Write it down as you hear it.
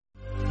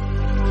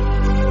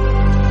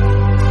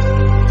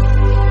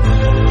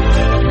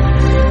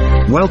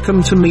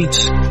Welcome to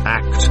Meet,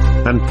 Act,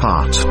 and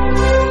Part,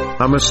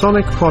 a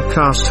Masonic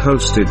podcast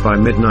hosted by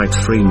Midnight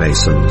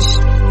Freemasons,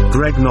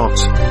 Greg Knott,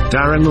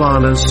 Darin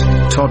Larners,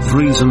 Todd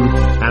Vriesen,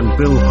 and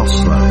Bill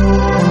Hostler.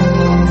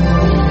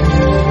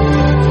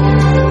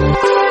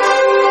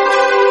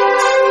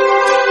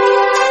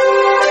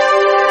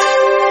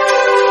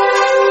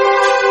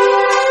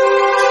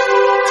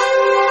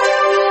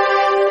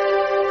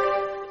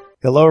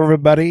 Hello,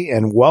 everybody,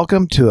 and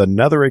welcome to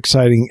another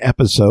exciting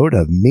episode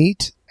of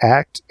Meet,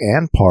 Act,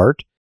 and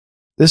Part.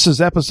 This is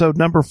episode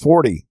number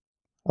 40.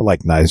 I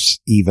like nice,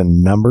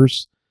 even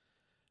numbers.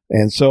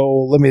 And so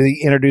let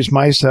me introduce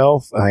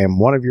myself. I am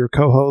one of your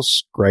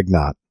co-hosts, Greg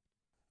Knott.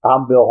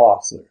 I'm Bill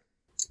Hostler.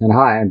 And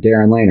hi, I'm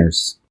Darin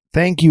Laners.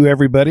 Thank you,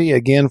 everybody,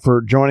 again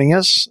for joining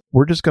us.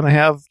 We're just going to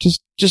have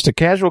just a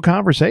casual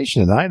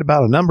conversation tonight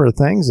about a number of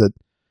things that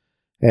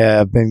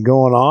have been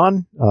going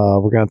on.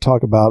 We're going to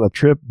talk about a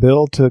trip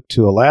Bill took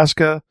to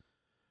Alaska.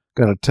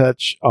 Going to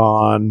touch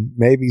on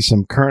maybe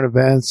some current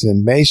events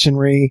in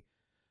Masonry.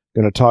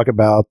 Going to talk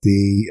about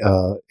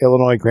the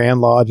Illinois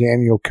Grand Lodge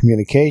annual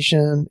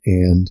communication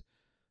and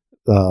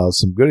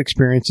some good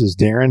experiences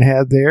Darin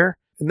had there.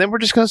 And then we're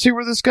just going to see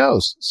where this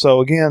goes.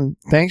 So again,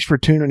 thanks for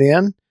tuning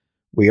in.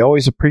 We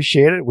always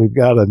appreciate it. We've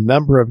got a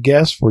number of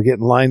guests we're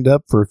getting lined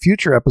up for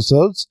future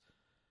episodes.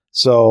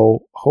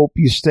 So hope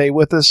you stay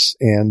with us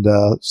and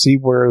see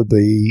where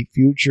the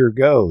future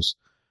goes.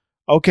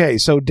 Okay,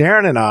 so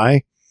Darin and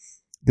I,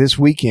 this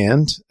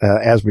weekend,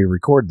 as we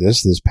record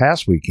this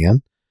past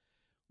weekend,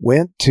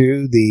 went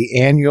to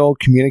the annual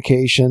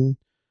communication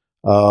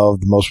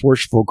of the Most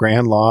Worshipful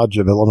Grand Lodge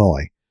of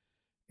Illinois.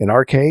 In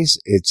our case,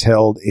 it's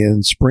held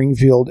in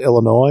Springfield,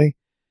 Illinois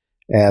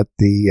at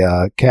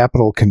the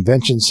Capitol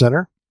Convention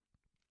Center.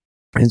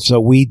 And so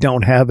we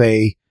don't have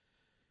a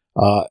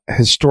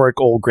historic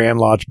old Grand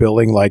Lodge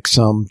building like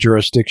some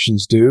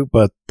jurisdictions do,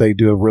 but they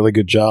do a really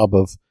good job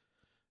of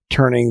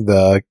turning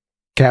the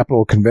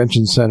Capitol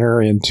Convention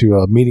Center into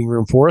a meeting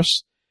room for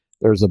us.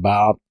 There's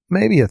about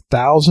maybe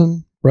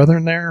 1,000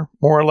 brethren there,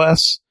 more or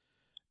less,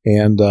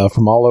 and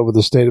from all over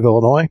the state of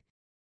Illinois.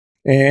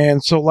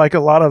 And so like a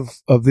lot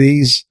of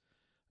these,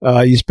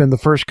 you spend the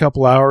first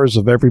couple hours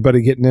of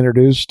everybody getting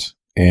introduced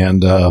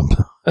and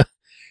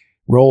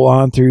roll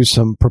on through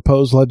some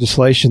proposed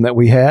legislation that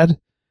we had.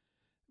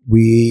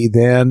 We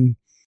then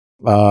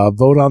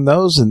vote on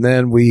those, and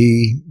then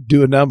we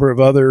do a number of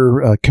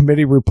other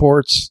committee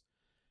reports.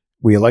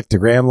 We elect the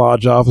Grand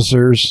Lodge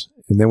officers,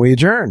 and then we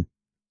adjourn.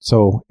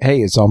 So,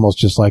 hey, it's almost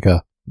just like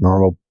a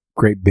normal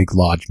great big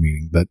lodge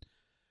meeting. But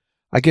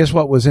I guess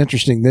what was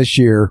interesting this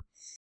year,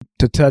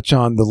 to touch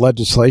on the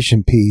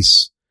legislation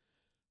piece,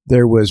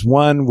 there was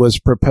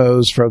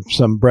proposed from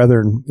some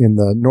brethren in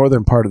the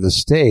northern part of the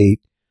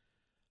state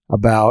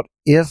about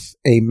if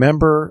a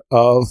member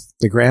of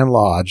the Grand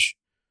Lodge,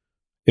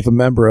 if a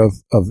member of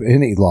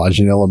any lodge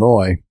in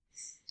Illinois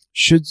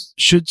should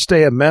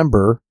stay a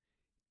member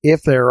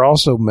if they're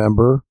also a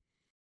member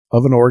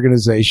of an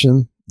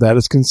organization that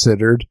is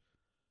considered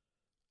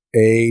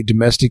a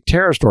domestic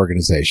terrorist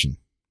organization.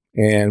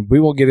 And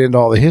we won't get into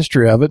all the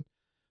history of it,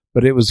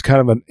 but it was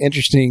kind of an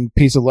interesting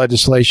piece of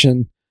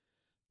legislation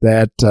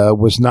that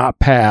was not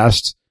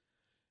passed.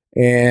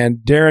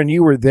 And Darin,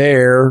 you were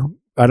there.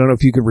 I don't know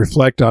if you could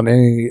reflect on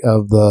any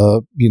of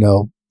the,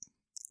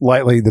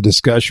 lightly the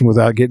discussion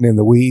without getting in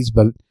the weeds,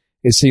 but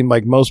it seemed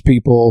like most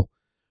people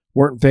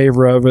weren't in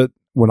favor of it.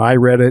 When I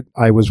read it,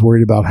 I was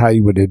worried about how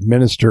you would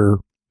administer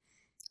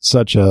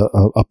such a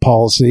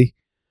policy.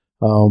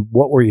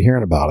 What were you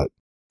hearing about it?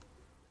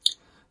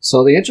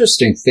 So the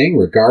interesting thing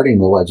regarding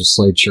the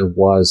legislature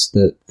was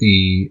that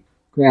the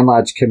Grand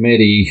Lodge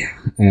Committee,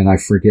 and I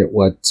forget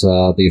what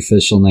the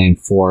official name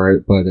for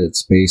it, but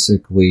it's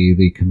basically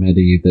the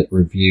committee that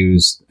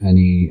reviews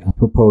any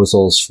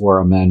proposals for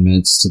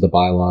amendments to the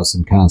bylaws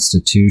and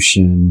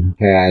Constitution,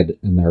 had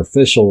in their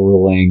official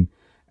ruling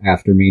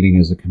after meeting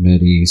as a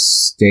committee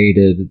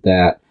stated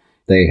that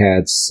they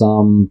had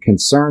some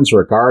concerns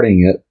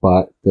regarding it,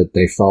 but that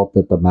they felt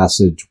that the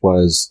message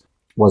was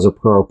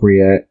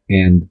appropriate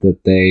and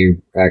that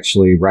they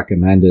actually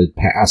recommended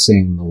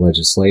passing the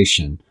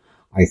legislation.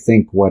 I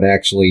think what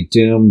actually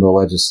doomed the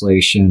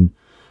legislation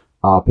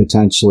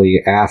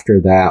potentially after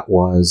that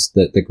was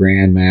that the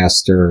Grand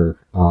Master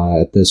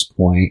at this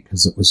point,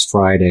 because it was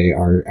Friday,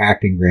 our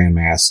acting Grand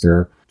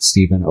Master,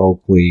 Stephen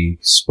Oakley,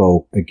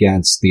 spoke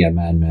against the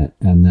amendment.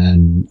 And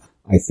then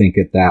I think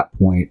at that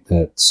point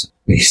that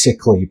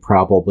basically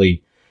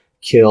probably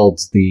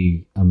killed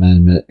the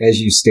amendment. As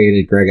you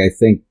stated, Greg, I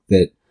think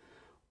that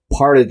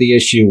part of the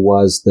issue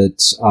was that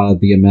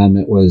the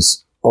amendment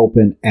was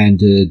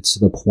open-ended to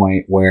the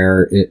point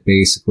where it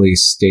basically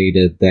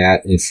stated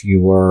that if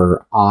you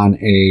were on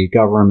a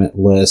government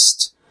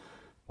list,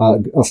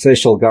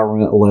 official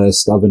government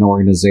list of an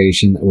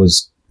organization that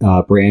was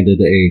branded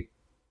a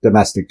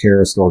domestic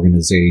terrorist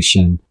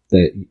organization,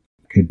 that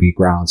could be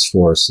grounds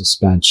for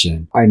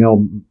suspension. I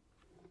know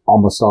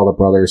almost all the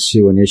brothers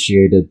who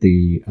initiated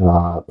the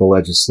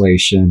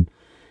legislation,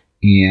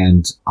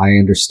 and I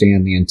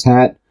understand the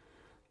intent.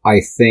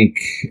 I think,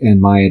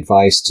 and my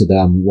advice to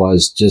them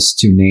was just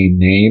to name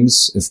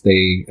names if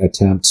they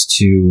attempt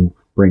to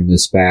bring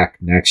this back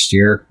next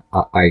year.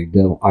 I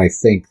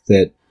think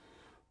that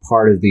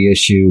part of the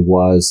issue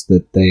was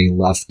that they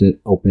left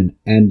it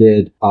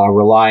open-ended,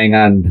 relying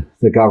on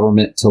the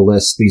government to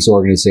list these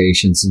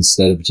organizations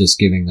instead of just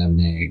giving them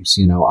names.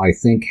 I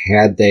think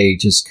had they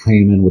just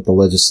came in with the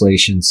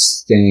legislation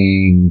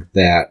saying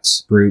that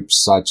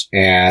groups such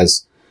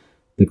as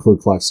the Ku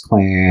Klux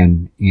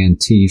Klan,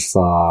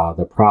 Antifa,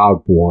 the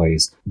Proud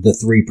Boys, the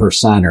Three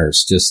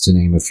Percenters, just to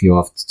name a few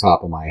off the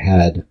top of my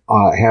head,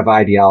 have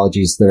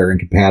ideologies that are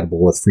incompatible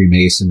with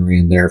Freemasonry,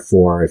 and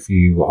therefore, if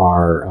you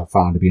are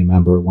found to be a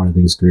member of one of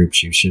these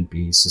groups, you should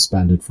be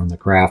suspended from the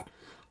craft.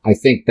 I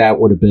think that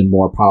would have been a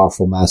more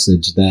powerful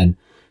message than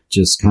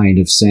just kind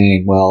of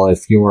saying, well,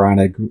 if you're on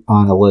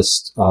a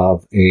list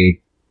of a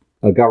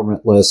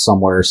government list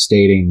somewhere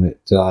stating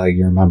that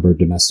you're a member of a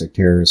domestic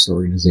terrorist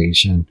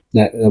organization,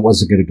 that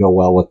wasn't going to go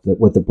well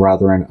with the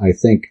brethren. I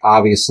think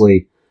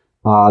obviously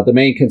the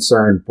main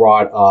concern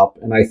brought up,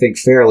 and I think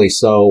fairly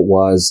so,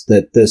 was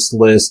that this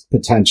list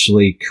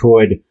potentially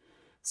could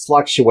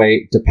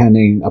fluctuate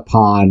depending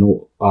upon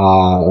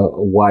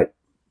what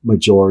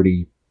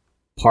majority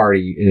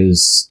party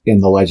is in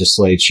the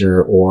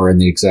legislature or in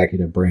the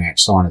executive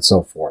branch, so on and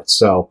so forth.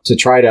 So to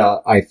try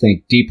to, I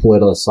think,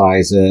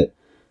 depoliticize it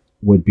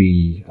would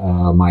be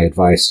my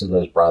advice to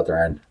those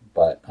brethren.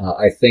 But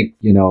I think,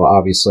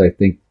 obviously, I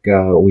think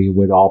we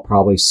would all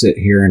probably sit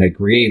here and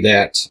agree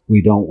that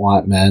we don't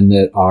want men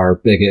that are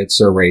bigots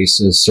or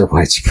racists or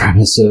white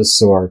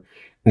supremacists or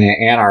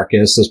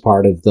anarchists as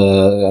part of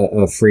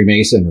the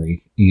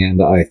Freemasonry. And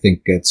I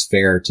think it's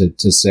fair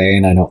to say,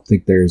 and I don't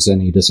think there's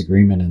any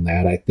disagreement in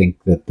that. I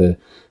think that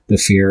the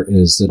fear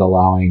is that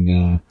allowing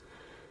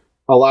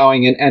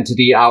an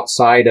entity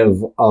outside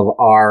of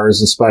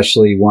ours,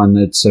 especially one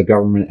that's a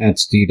government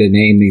entity, to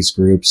name these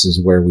groups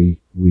is where we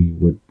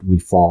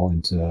fall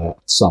into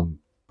some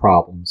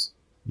problems.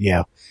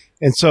 Yeah.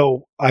 And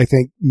so I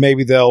think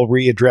maybe they'll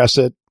readdress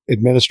it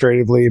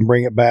administratively and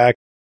bring it back.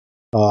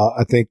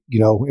 I think,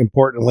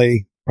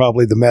 importantly,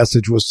 probably the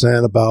message was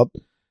sent about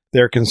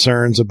their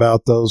concerns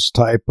about those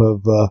type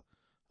of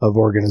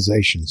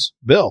organizations.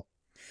 Bill.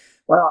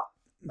 Well,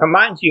 now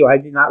mind you, I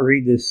did not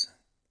read this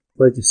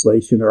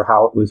legislation or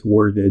how it was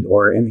worded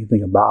or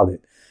anything about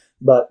it.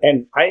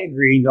 And I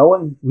agree,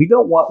 we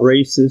don't want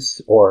racists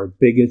or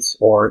bigots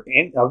or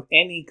of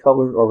any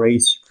color or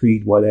race,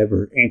 creed,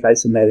 whatever,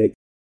 anti-Semitic,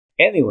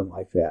 anyone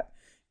like that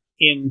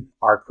in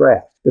our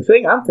craft. The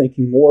thing I'm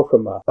thinking more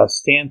from a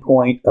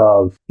standpoint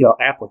of,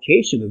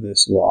 application of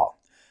this law.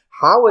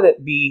 How would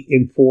it be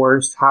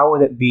enforced? How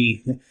would it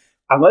be,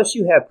 unless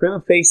you have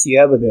prima facie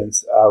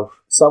evidence of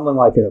someone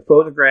like a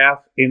photograph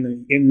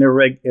in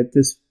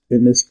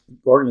this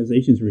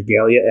organization's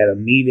regalia at a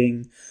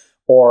meeting,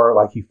 or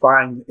like you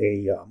find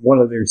one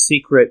of their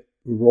secret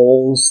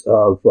rolls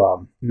of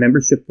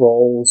membership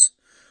rolls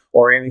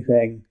or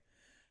anything.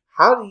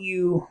 How do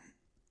you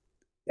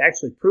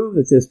actually prove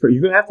that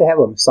you're going to have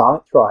a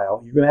Masonic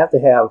trial. You're going to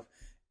have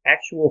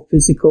actual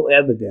physical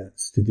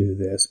evidence to do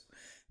this.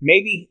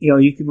 Maybe,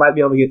 you might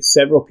be able to get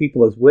several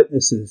people as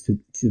witnesses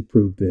to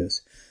prove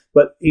this.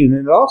 But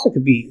it also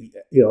could be,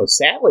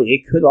 sadly,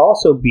 it could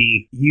also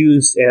be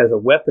used as a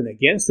weapon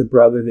against a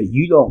brother that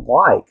you don't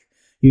like.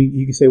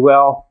 You can say,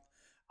 well,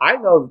 I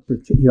know,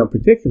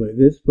 particularly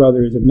this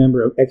brother is a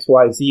member of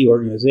XYZ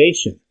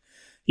organization.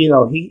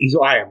 He's,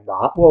 I am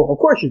not. Well, of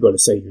course you're going to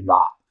say you're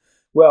not.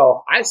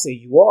 Well, I say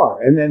you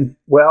are. And then,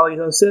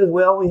 it says,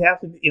 well, we have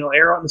to,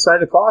 err on the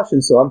side of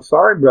caution. So I'm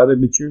sorry, brother,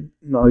 but you're,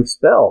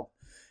 expelled.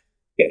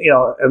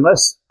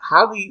 Unless,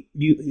 how do it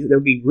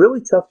would be really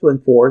tough to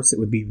enforce. It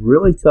would be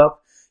really tough.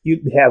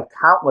 You'd have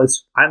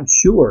countless, I'm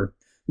sure,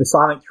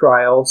 Masonic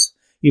trials.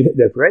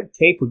 The red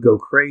tape would go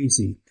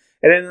crazy.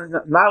 And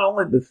then not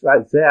only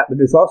besides that, but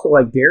it's also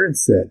like Darin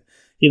said,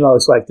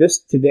 it's like this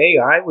today,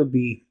 I would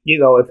be,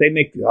 if they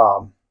make,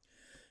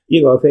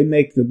 if they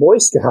make the Boy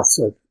Scouts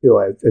a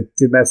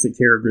domestic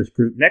terrorist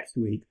group next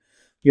week,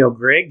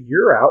 Greg,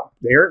 you're out.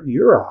 Darin,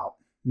 you're out.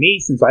 Me,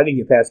 since I didn't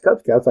get past Cub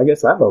Scouts, I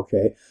guess I'm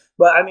okay.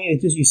 But I mean,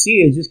 it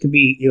just could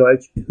be,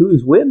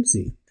 who's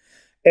whimsy.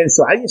 And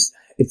so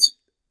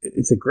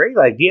it's a great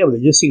idea, but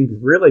it just seems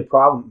really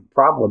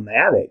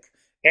problematic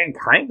and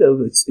kind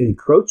of it's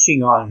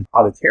encroaching on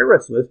a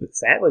terrorist list. But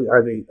sadly,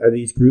 are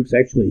these groups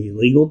actually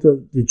illegal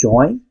to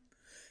join?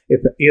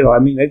 It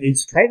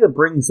just kind of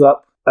brings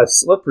up a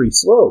slippery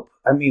slope.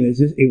 I mean,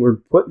 we're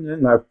putting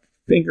in our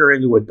finger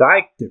into a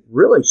dike that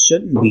really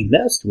shouldn't be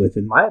messed with,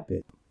 in my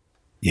opinion.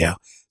 Yeah.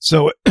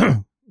 So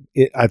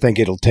I think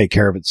it'll take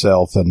care of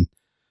itself. And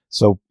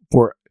so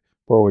before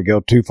we go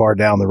too far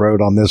down the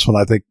road on this one,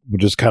 I think we'll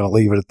just kind of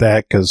leave it at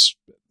that because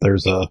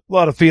there's a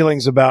lot of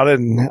feelings about it.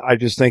 And I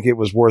just think it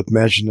was worth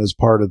mentioning as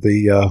part of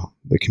the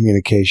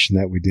communication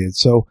that we did.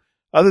 So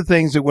other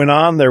things that went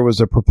on, there was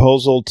a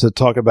proposal to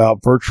talk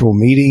about virtual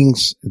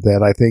meetings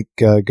that I think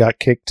got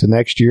kicked to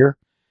next year.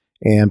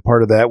 And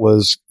part of that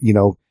was,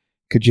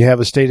 could you have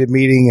a stated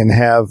meeting and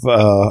have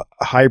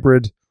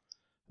hybrid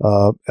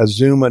a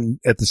Zoom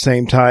at the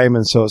same time.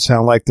 And so it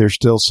sounds like there's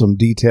still some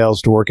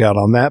details to work out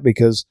on that,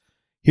 because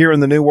here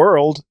in the new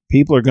world,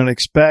 people are going to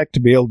expect to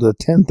be able to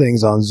attend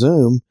things on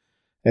Zoom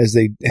as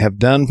they have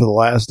done for the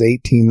last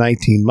 18,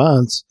 19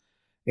 months.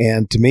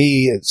 And to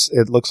me,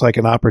 it looks like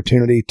an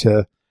opportunity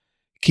to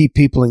keep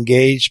people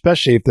engaged,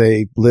 especially if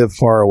they live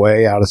far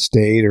away, out of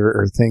state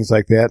or things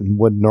like that and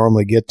wouldn't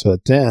normally get to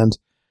attend.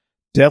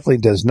 Definitely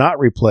does not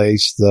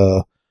replace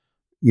the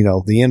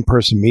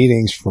in-person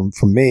meetings from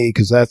me,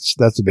 because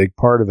that's a big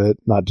part of it,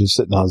 not just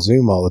sitting on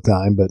Zoom all the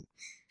time, but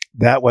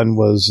that one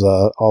was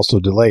also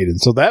delayed. And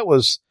so that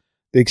was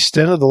the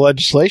extent of the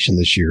legislation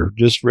this year,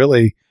 just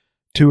really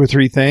 2 or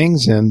 3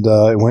 things, and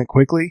it went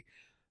quickly.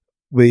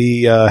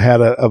 We had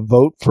a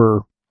vote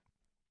for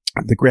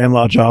the Grand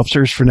Lodge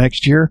officers for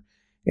next year,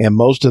 and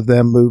most of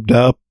them moved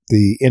up.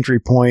 The entry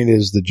point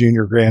is the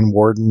junior Grand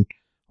Warden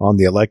on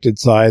the elected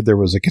side. There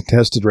was a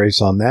contested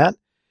race on that,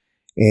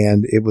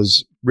 and it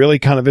was really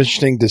kind of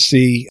interesting to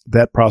see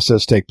that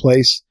process take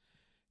place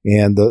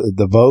and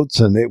the votes,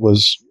 and it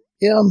was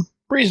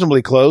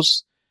reasonably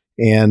close.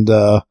 And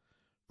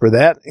for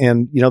that,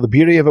 and the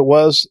beauty of it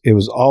was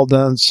all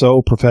done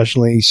so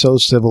professionally, so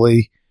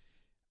civilly.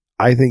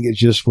 I think it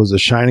just was a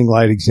shining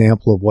light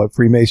example of what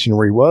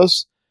Freemasonry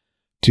was.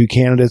 2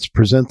 candidates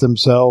present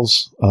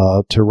themselves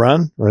to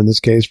run, or in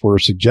this case, were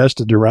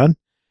suggested to run.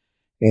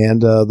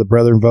 And the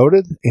brethren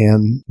voted,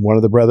 and one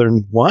of the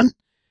brethren won.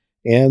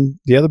 And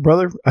the other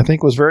brother, I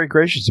think, was very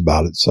gracious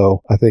about it.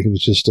 So I think it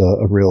was just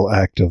a real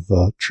act of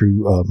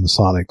true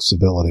Masonic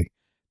civility.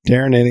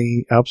 Darin,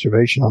 any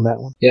observation on that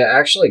one? Yeah,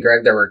 actually,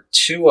 Greg, there were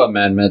 2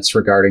 amendments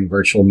regarding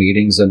virtual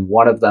meetings, and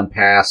one of them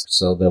passed.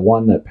 So the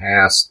one that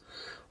passed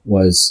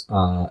was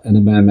an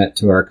amendment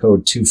to our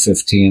Code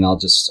 215.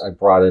 I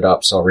brought it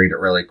up, so I'll read it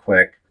really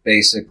quick.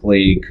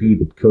 Basically,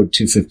 Code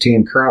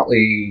 215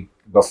 currently,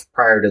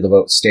 prior to the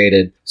vote,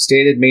 stated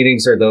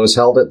meetings are those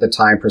held at the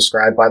time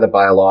prescribed by the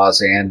bylaws,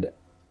 and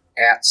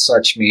at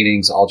such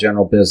meetings, all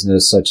general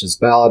business, such as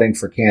balloting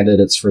for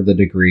candidates for the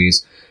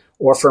degrees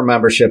or for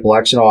membership,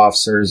 election of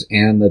officers,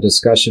 and the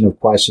discussion of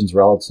questions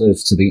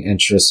relative to the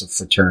interests of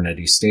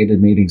fraternity.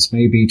 Stated meetings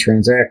may be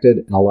transacted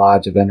in a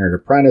lodge of entered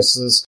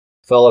apprentices,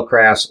 fellow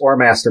crafts, or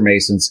master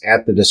masons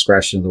at the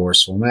discretion of the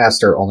worshipful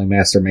master. Only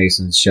master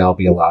masons shall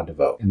be allowed to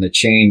vote. And the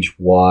change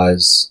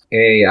was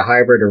a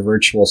hybrid or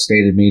virtual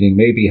stated meeting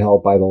may be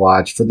held by the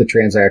lodge for the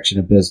transaction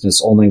of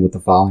business only with the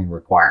following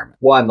requirement.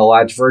 1, the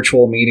lodge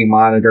virtual meeting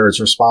monitor is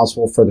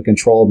responsible for the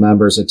control of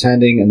members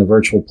attending in the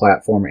virtual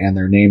platform, and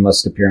their name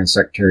must appear in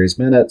secretary's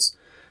minutes.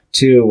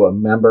 2, a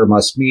member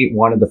must meet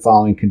one of the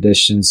following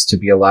conditions to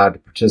be allowed to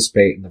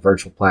participate in the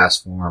virtual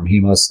platform. He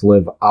must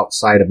live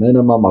outside a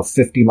minimum of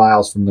 50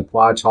 miles from the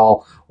lodge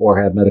hall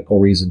or have medical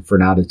reason for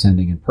not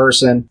attending in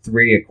person.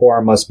 3, a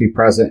quorum must be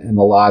present in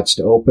the lodge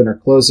to open or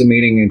close the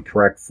meeting in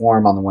correct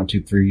form on the 1,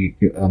 2, 3,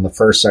 on the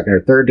first, second, or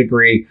third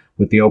degree,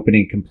 with the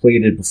opening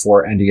completed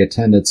before any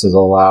attendance is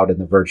allowed in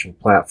the virtual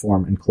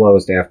platform and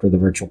closed after the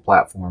virtual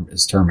platform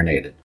is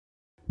terminated.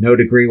 No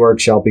degree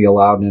work shall be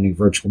allowed in any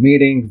virtual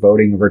meeting.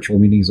 Voting in virtual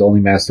meetings, only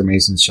master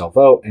masons shall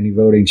vote. Any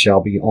voting shall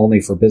be only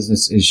for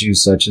business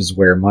issues such as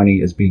where money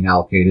is being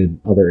allocated,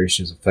 other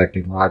issues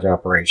affecting lodge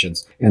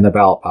operations, and the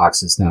ballot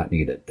box is not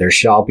needed. There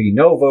shall be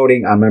no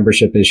voting on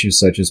membership issues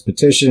such as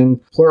petition,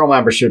 plural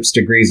memberships,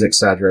 degrees,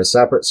 etc. A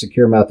separate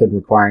secure method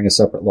requiring a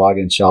separate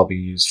login shall be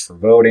used for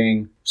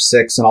voting.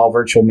 6, in all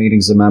virtual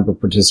meetings, the member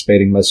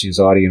participating must use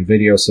audio and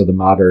video so the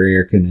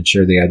moderator can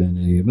ensure the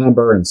identity of the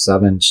member. And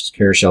 7,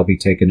 care shall be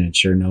taken to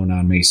ensure no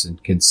non-Mason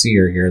can see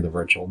or hear the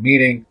virtual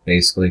meeting.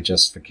 Basically,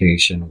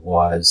 justification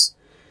was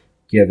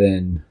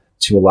given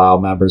to allow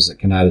members that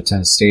cannot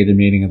attend a stated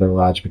meeting of their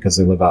lodge because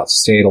they live out of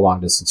state, a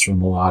long distance from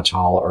the lodge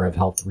hall, or have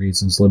health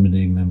reasons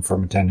limiting them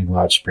from attending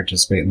lodge to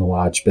participate in the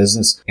lodge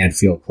business and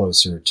feel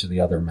closer to the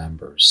other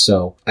members.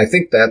 So I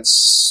think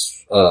that's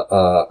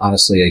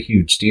honestly a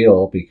huge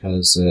deal,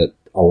 because it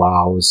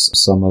allows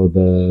some of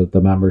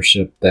the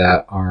membership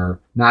that are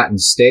not in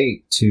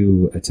state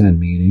to attend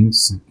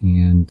meetings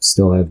and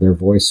still have their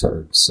voice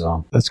heard.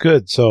 So that's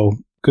good. So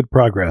good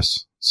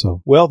progress.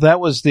 So, well, that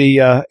was the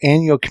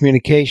annual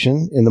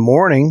communication in the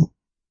morning,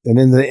 and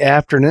in the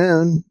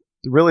afternoon,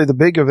 really the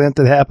big event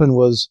that happened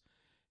was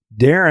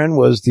Darin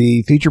was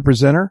the feature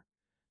presenter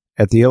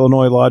at the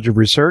Illinois Lodge of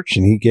Research,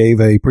 and he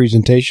gave a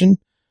presentation,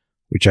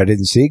 which I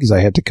didn't see because I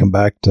had to come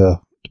back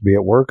to be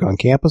at work on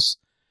campus.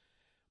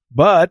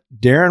 But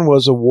Darin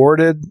was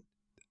awarded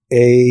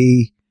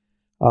a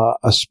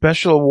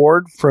special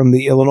award from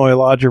the Illinois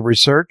Lodge of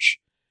Research.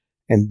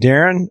 And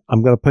Darin,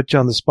 I'm going to put you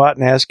on the spot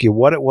and ask you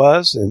what it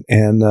was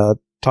and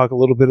talk a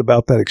little bit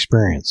about that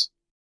experience.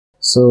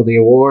 So the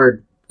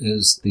award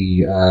is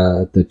the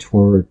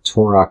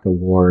Torok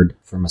Award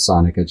for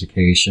Masonic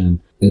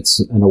Education. It's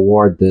an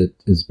award that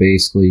is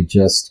basically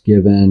just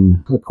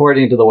given,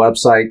 according to the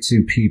website,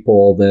 to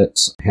people that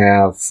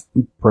have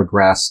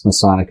progressed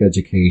Masonic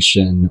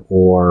education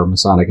or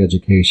Masonic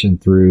education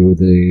through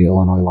the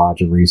Illinois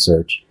Lodge of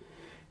Research.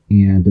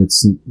 And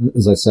it's,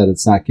 as I said,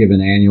 it's not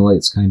given annually.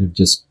 It's kind of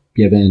just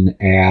given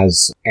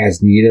as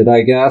needed,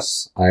 I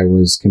guess. I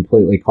was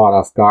completely caught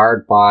off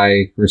guard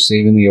by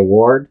receiving the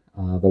award.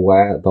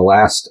 The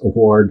last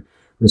award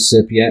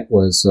recipient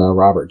was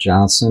Robert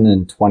Johnson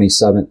in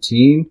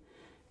 2017,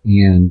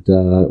 and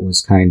it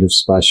was kind of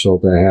special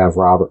to have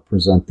Robert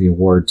present the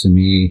award to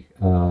me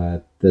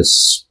at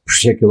this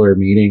particular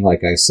meeting.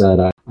 Like I said,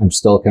 I'm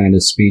still kind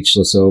of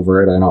speechless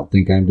over it. I don't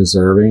think I'm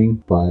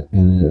deserving, but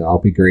I'll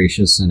be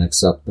gracious and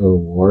accept the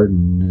award,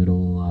 and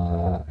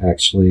it'll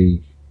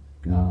actually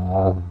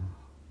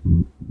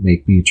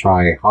make me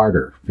try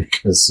harder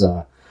because,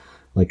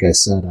 like I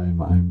said,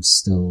 I'm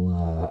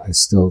still I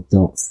still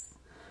don't.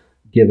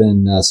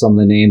 Given some of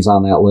the names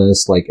on that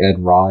list, like Ed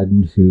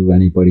Rodden, who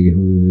anybody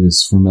who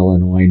is from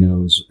Illinois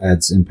knows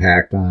Ed's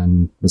impact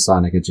on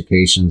Masonic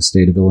education in the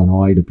state of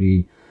Illinois, to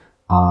be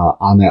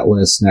on that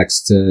list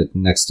next to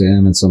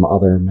him and some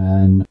other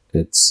men,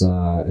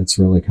 it's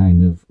really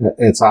kind of,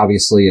 it's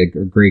obviously a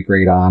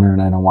great honor,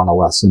 and I don't want to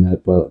lessen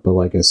it, but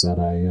like I said,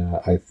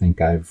 I think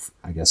I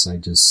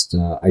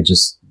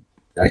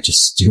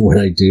just do what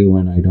I do,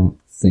 and I don't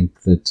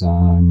think that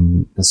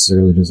I'm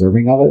necessarily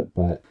deserving of it,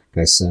 but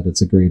like I said,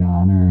 it's a great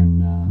honor,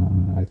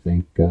 and I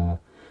thank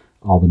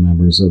all the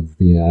members of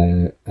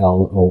the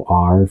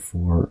LOR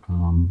for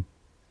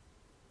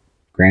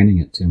granting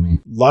it to me.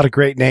 A lot of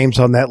great names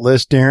on that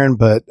list, Darin,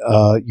 but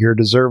you're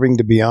deserving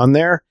to be on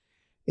there.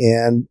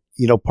 And,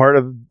 part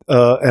of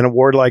an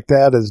award like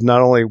that is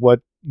not only what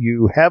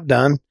you have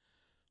done,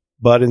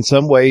 but in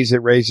some ways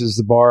it raises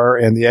the bar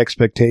and the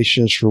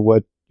expectations for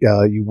what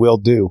you will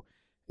do.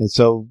 And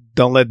so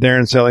don't let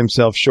Darin sell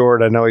himself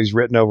short. I know he's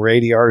written over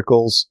 80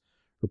 articles,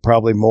 or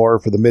probably more,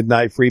 for the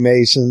Midnight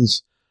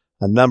Freemasons,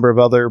 a number of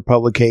other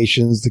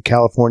publications, the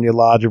California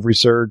Lodge of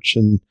Research,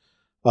 and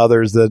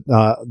others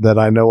that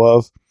I know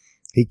of.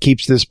 He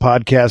keeps this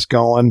podcast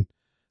going.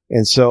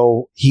 And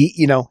so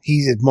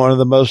he's one of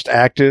the most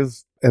active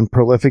and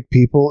prolific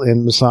people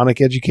in Masonic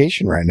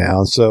education right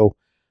now. So,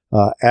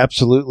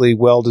 absolutely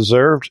well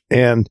deserved.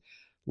 And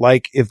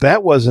if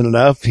that wasn't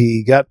enough,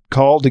 he got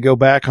called to go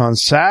back on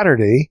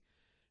Saturday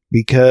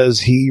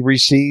because he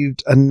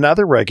received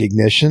another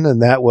recognition,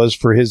 and that was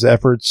for his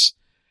efforts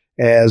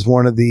as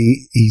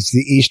he's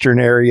the Eastern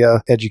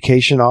Area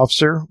Education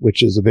Officer,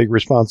 which is a big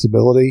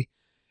responsibility.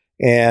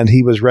 And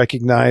he was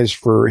recognized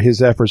for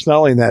his efforts, not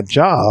only in that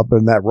job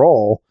and that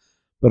role,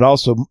 but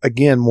also,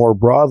 again, more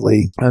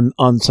broadly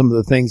on some of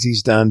the things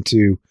he's done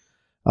to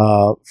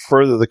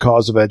further the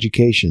cause of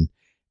education.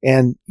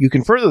 And you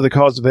can further the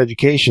cause of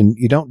education.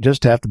 You don't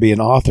just have to be an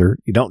author.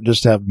 You don't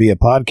just have to be a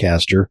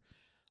podcaster.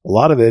 A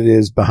lot of it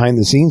is behind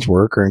the scenes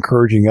work, or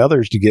encouraging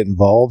others to get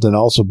involved and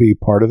also be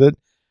part of it,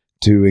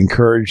 to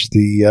encourage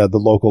the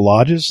local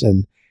lodges.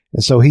 And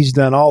so he's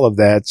done all of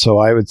that. So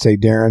I would say,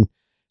 Darin,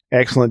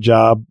 excellent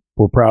job.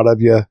 We're proud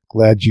of you.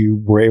 Glad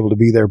you were able to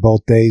be there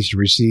both days to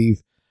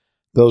receive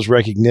those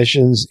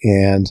recognitions.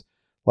 And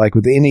like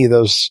with any of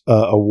those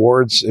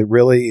awards, it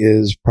really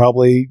is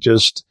probably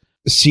just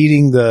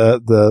seeding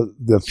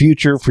the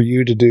future for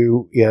you to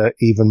do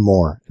even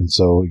more. And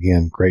so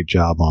again, great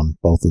job on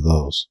both of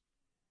those.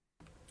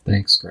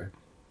 Thanks, Greg.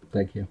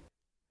 Thank you.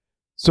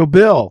 So,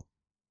 Bill,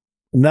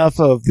 enough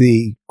of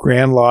the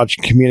Grand Lodge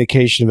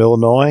Communication of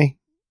Illinois.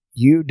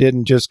 You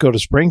didn't just go to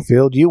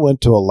Springfield. You went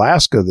to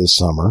Alaska this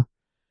summer.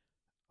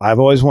 I've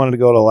always wanted to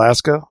go to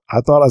Alaska. I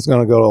thought I was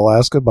going to go to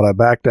Alaska, but I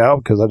backed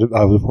out because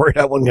I was worried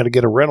I wasn't going to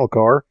get a rental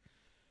car.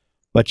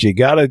 But you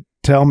got to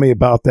tell me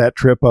about that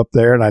trip up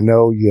there. And I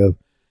know you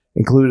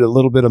included a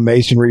little bit of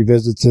masonry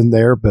visits in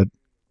there, but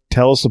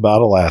tell us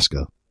about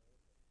Alaska.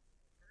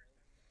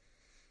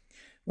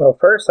 Well,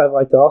 first, I'd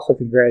like to also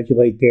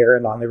congratulate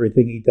Darin on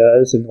everything he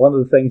does. And one of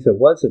the things that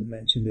wasn't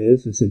mentioned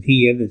is that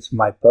he edits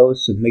my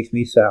posts and makes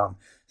me sound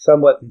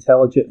somewhat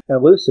intelligent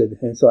and lucid.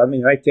 And so,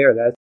 right there,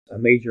 that's a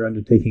major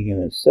undertaking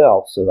in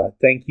itself. So I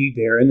thank you,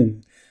 Darin,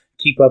 and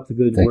keep up the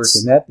good work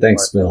in that department.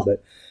 Thanks, Bill.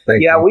 But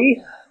Thank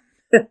you.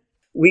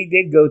 we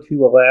did go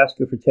to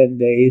Alaska for 10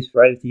 days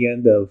right at the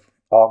end of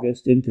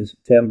August into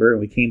September, and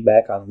we came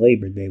back on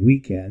Labor Day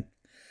weekend.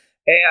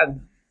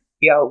 And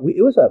it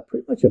was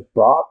pretty much a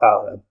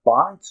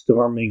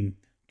barnstorming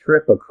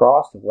trip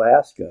across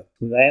Alaska.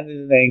 We landed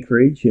in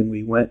Anchorage, and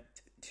we went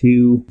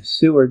to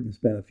Seward and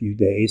spent a few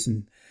days.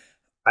 And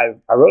I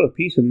wrote a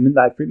piece of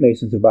Midnight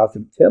Freemasons about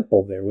the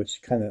temple there,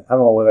 which kind of, I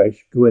don't know whether I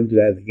should go into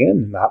that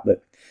again or not,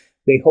 but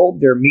they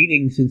hold their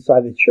meetings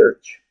inside the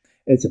church.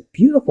 And it's a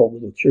beautiful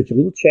little church, a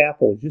little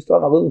chapel just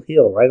on a little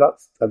hill right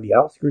out on the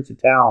outskirts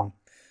of town,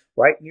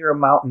 right near a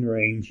mountain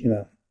range in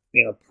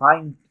a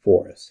pine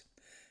forest.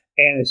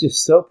 And it's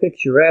just so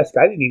picturesque.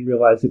 I didn't even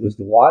realize it was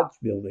the lodge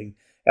building.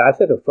 And I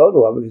took a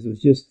photo of it because it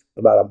was just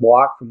about a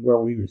block from where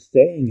we were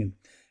staying. And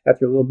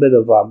after a little bit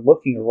of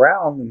looking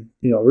around and,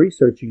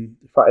 researching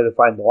to try to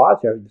find the lodge,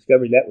 I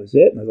discovered that was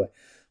it. And I was like,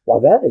 wow,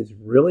 that is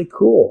really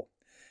cool.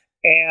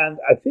 And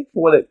I think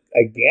what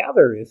I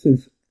gather is,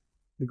 since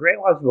the Grand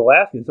Lodge of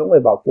Alaska is only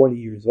about 40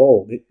 years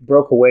old, it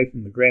broke away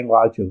from the Grand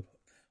Lodge of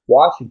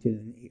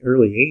Washington in the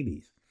early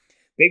 80s.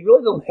 They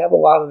really don't have a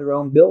lot of their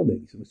own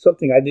buildings. It was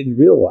something I didn't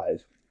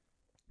realize,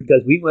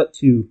 because we went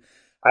to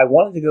I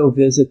wanted to go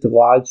visit the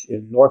lodge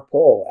in North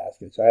Pole,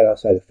 Alaska. It's right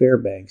outside of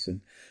Fairbanks,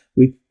 and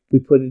we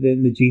put it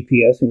in the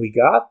GPS, and we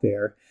got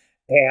there,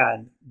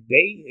 and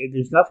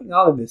there's nothing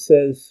on it that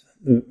says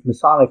the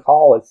Masonic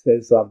Hall. It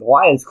says the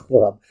Lions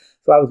Club.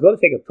 So I was going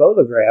to take a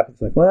photograph.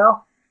 It's like,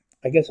 well,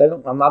 I guess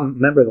I'm not a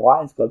member of the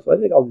Lions Club, so I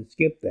think I'll just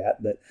skip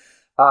that. But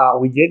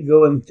we did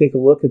go and take a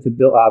look at the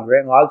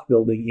Grand Lodge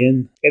building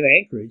in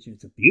Anchorage.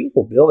 It's a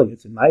beautiful building.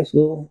 It's a nice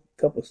little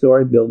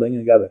couple-story building,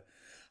 and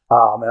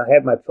and I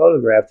had my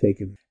photograph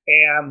taken.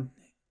 And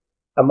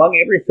among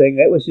everything,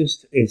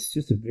 it's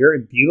just a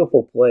very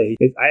beautiful place.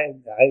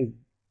 I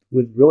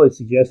would really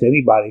suggest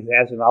anybody who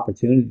has an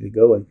opportunity to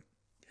go and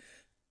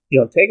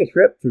take a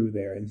trip through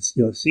there and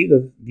see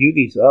the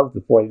beauties of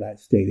the 49th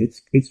state.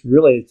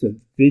 It's a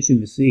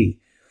vision to see.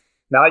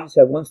 Now I just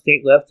have one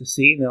state left to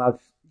see, and then I've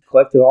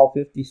collected all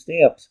 50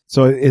 stamps.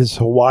 So is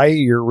Hawaii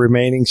your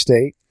remaining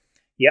state?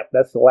 Yep,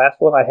 that's the last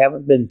one I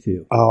haven't been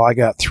to. Oh, I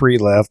got 3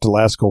 left: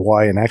 Alaska,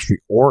 Hawaii, and actually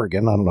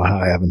Oregon. I don't know how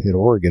I haven't hit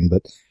Oregon,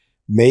 but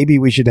maybe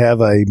we should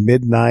have a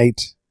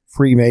midnight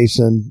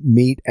Freemason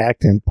meet,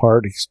 act, and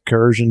part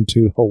excursion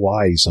to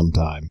Hawaii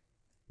sometime.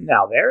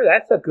 Now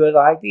that's a good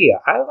idea.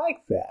 I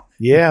like that.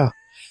 Yeah.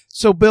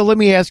 So, Bill, let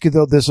me ask you,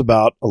 though, this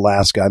about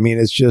Alaska. I mean,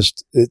 it's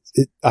just,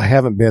 I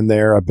haven't been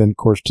there. I've been, of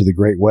course, to the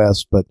Great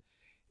West, but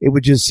it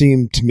would just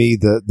seem to me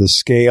the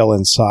scale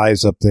and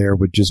size up there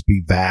would just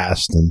be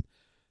vast and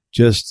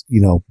just,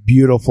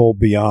 beautiful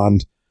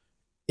beyond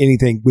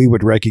anything we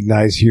would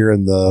recognize here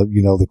in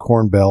the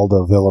Corn Belt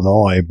of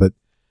Illinois. But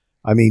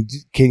I mean,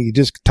 can you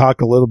just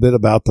talk a little bit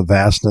about the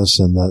vastness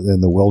and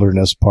the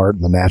wilderness part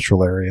and the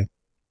natural area?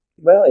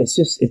 Well,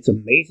 it's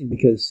amazing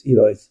because,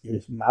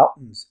 there's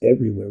mountains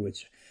everywhere,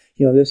 which,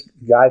 this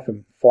guy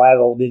from flat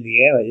old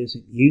Indiana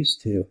isn't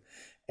used to.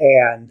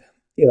 And,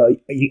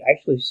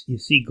 you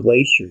see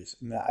glaciers.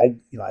 Now,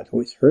 I'd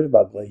always heard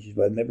about glaciers,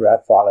 but I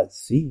thought I'd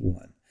see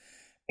one.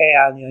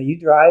 And, you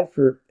drive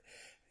for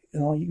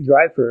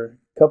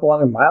a couple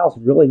hundred miles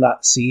and really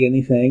not see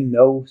anything,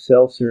 no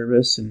cell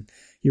service, and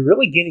you're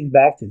really getting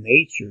back to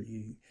nature.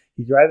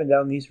 You're driving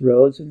down these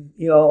roads, and,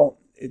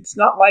 it's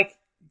not like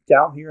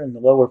down here in the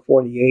lower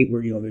 48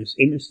 where, there's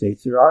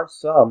interstates. There are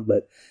some,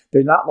 but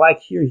they're not like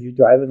here. You're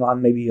driving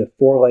on maybe a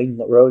 4-lane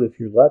road if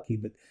you're lucky,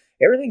 but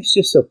everything's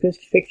just so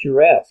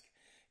picturesque.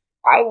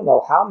 I don't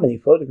know how many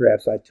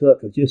photographs I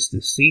took of just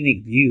the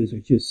scenic views. Are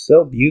just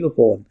so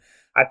beautiful, and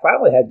I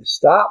finally had to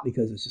stop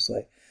because it's just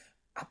like,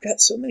 I've got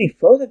so many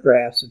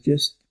photographs of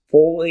just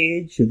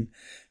foliage, and,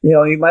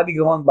 you might be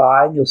going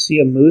by and you'll see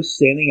a moose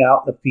standing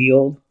out in the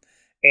field,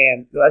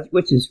 and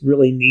which is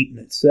really neat in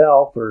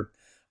itself, or,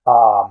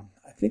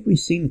 I think we've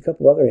seen a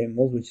couple other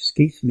animals, which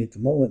escapes me at the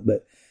moment,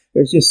 but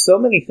there's just so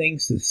many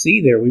things to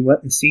see there. We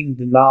went and seen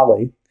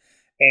Denali,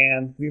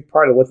 and we're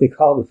part of what they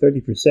call the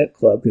 30%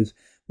 Club, because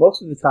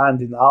most of the time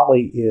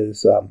Denali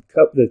is,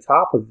 the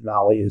top of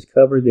Denali is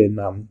covered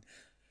in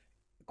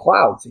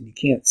clouds, and you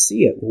can't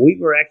see it. Well, we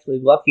were actually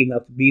lucky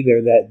enough to be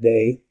there that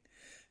day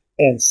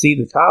and see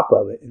the top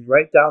of it, and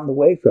right down the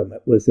way from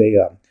it was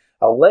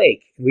a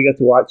lake. We got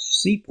to watch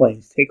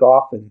seaplanes take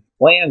off and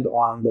land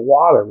on the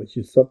water, which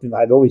is something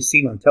I'd always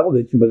seen on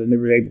television, but I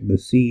never been able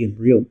to see in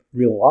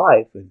real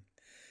life. And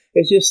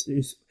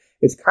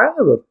it's kind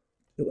of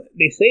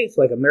they say it's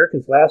like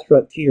America's last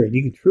frontier, and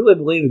you can truly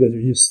believe it because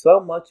there's just so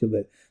much of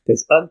it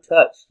that's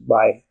untouched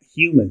by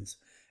humans,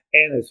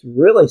 and it's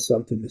really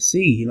something to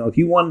see. If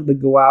you wanted to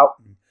go out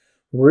and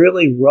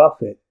really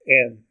rough it,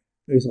 and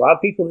there's a lot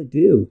of people that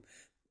do.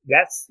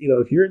 That's,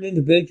 if you're an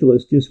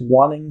individualist just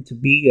wanting to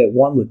be at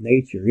one with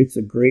nature, it's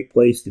a great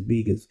place to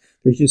be because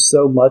there's just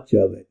so much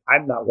of it.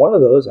 I'm not one of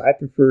those. I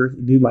prefer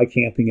to do my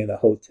camping in a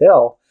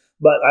hotel,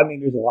 but I mean,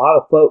 there's a lot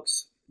of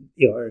folks,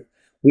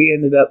 we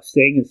ended up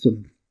staying in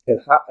some,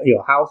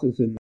 houses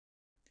in,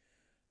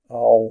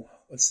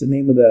 what's the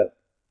name of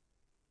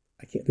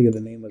I can't think of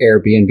the name of it.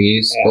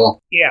 Airbnbs.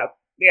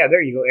 Yeah,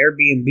 there you go,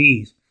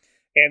 Airbnbs.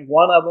 And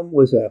one of them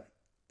was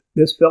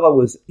this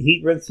fellow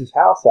he rents his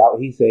house out.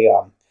 He's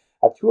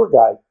a tour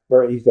guide,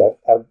 or he's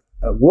a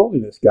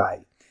wilderness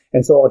guide.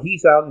 And so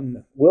he's out in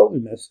the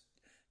wilderness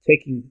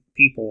taking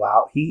people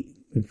out.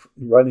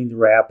 Running the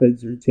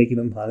rapids or taking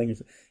them hunting.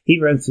 He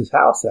rents his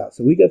house out.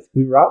 So we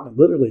were out in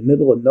the literally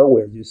middle of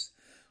nowhere, just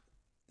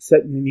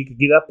sitting, and you could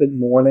get up in the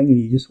morning and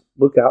you just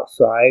look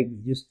outside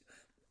and just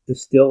the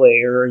still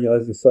air,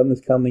 as the sun is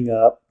coming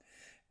up,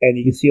 and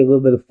you can see a little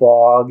bit of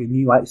fog, and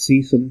you might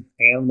see some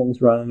animals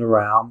running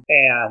around.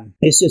 And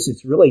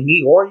it's really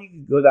neat. Or you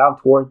can go down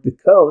toward the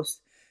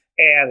coast,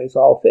 and it's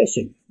all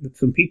fishing.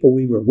 Some people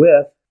we were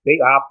with, they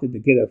opted to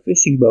get a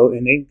fishing boat,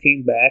 and they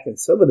came back, and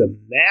some of the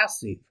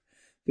massive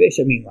fish,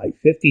 I mean, like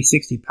 50,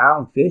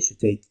 60-pound fish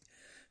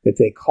that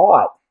they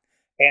caught.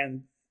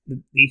 And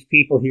these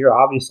people here,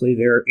 obviously,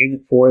 they're in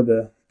it for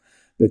the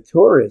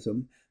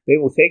tourism. They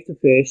will take the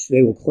fish,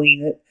 they will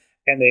clean it,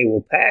 and they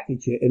will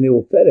package it, and they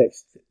will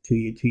FedEx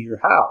to your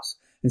house.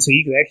 And so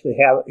you can actually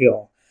have,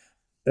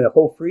 a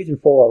whole freezer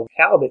full of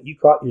halibut you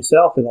caught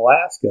yourself in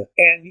Alaska,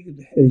 and you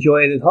can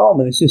enjoy it at home.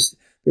 And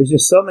there's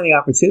just so many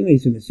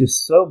opportunities, and it's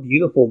just so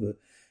beautiful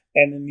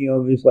And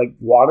then, there's like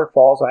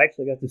waterfalls. I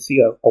actually got to see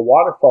a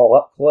waterfall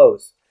up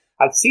close.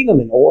 I've seen them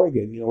in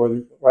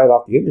Oregon, right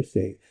off the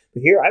interstate.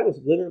 But here I was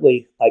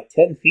literally like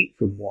 10 feet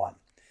from one.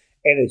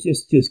 And it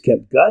just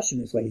kept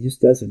gushing. It's like it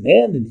just doesn't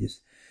end. And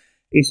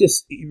it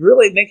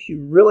really makes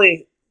you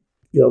really,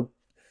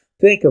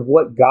 think of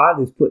what God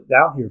has put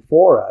down here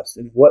for us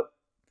and what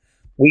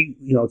we,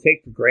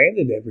 take for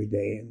granted every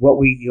day. And what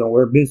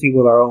we're busy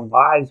with our own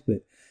lives.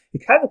 But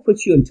it kind of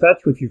puts you in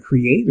touch with your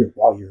Creator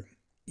while you're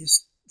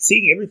just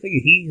seeing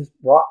everything He has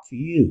brought to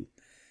you.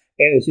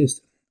 And it's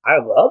just, I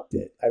loved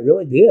it. I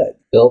really did.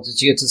 Bill,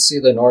 did you get to see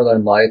the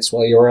Northern Lights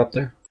while you were up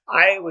there?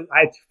 I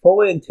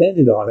fully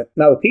intended on it.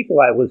 Now, the people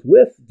I was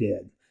with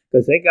did,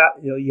 because they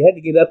got, you had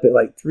to get up at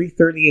like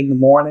 3:30 in the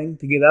morning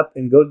to get up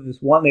and go to this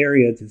one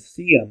area to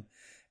see them.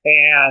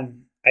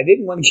 And I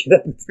didn't want to get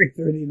up at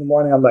 3:30 in the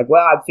morning. I'm like,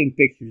 well, I've seen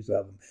pictures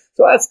of them.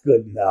 So that's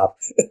good enough.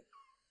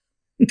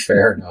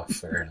 Fair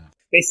enough.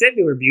 They said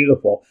they were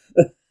beautiful.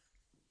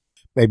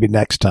 Maybe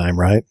next time,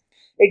 right?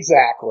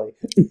 Exactly.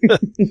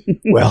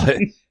 Well,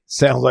 it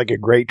sounds like a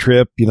great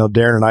trip.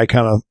 Darin and I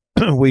kind of,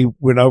 we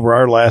went over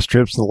our last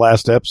trips in the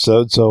last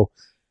episode. So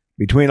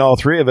between all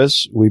three of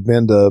us, we've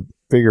been to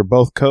figure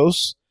both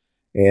coasts.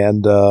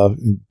 And, of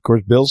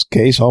course, Bill's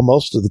case,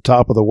 almost to the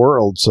top of the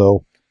world.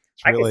 So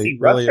it's I can see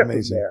really Russia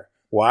amazing. From there.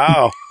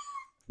 Wow.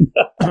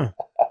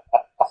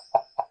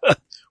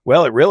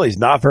 Well, it really is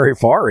not very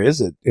far,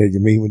 is it?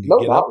 You mean when you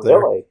get up there?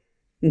 Really.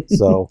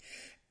 So,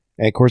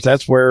 and of course,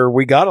 that's where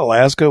we got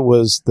Alaska,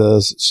 was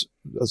the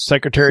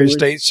Secretary of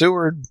State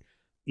Seward.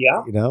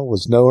 Yeah.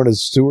 Was known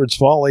as Seward's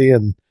Folly.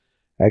 And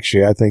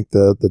actually, I think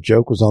the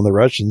joke was on the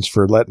Russians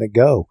for letting it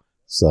go.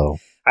 So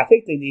I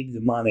think they needed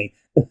the money.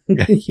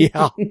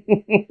 Yeah.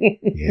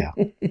 Yeah.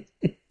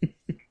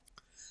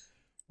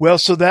 Well,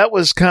 so that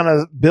was kind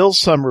of Bill's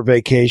summer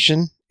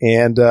vacation.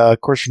 And, of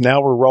course,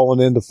 now we're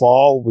rolling into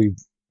fall. We've,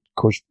 of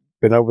course,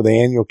 been over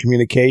the annual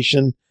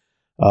communication,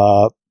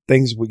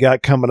 things we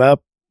got coming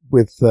up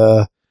with,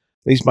 at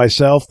least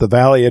myself, the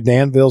Valley of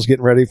Danville's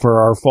getting ready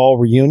for our fall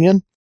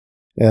reunion.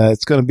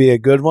 It's going to be a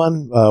good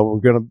one. We're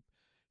going to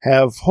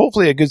have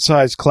hopefully a good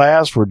sized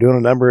class. We're doing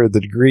a number of the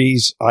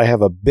degrees. I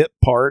have a bit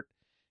part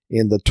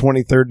in the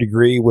 23rd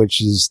degree,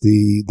 which is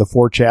the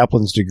four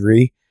chaplains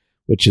degree,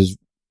 which is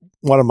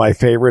one of my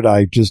favorite.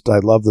 I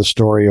love the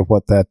story of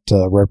what that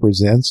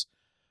represents.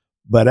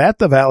 But at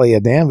the Valley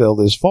of Danville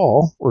this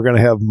fall, we're going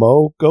to have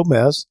Mo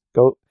Gomez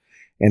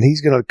and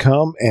he's going to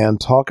come and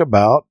talk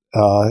about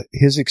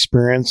his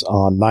experience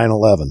on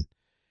 9/11.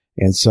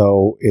 And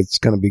so it's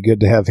going to be good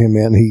to have him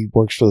in. He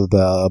works for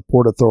the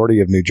Port Authority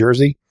of New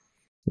Jersey.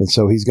 And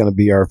so he's going to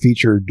be our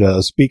featured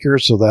speaker.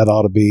 So that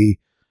ought to be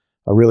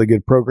a really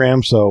good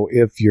program. So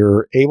if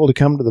you're able to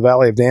come to the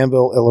Valley of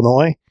Danville,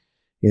 Illinois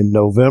in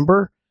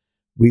November,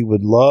 we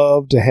would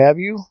love to have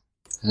you.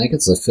 I think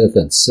it's the 5th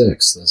and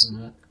 6th,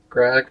 isn't it,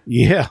 Greg?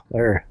 Yeah,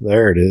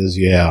 there it is.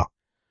 Yeah.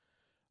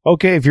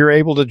 Okay, if you're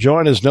able to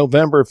join us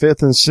November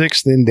 5th and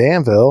 6th in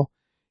Danville,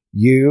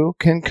 you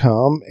can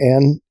come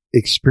and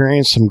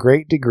experience some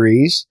great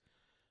degrees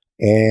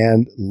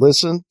and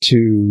listen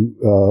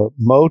to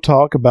Mo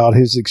talk about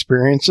his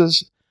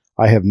experiences.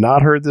 I have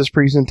not heard this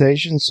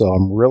presentation, so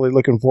I'm really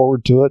looking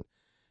forward to it.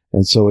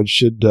 And so it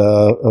should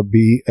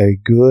be a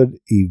good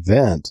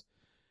event.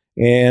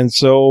 And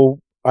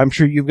so I'm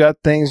sure you've got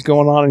things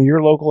going on in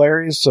your local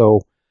areas.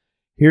 So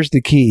here's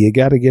the key. You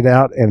got to get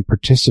out and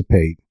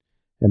participate.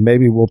 And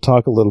maybe we'll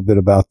talk a little bit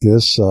about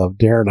this.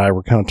 Darin and I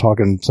were kind of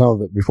talking some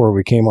of it before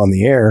we came on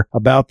the air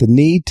about the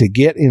need to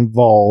get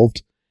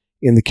involved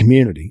in the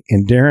community.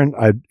 And Darin,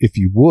 if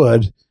you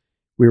would,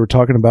 we were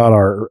talking about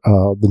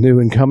the new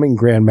incoming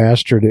Grand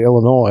Master to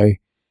Illinois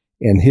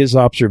and his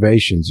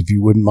observations. If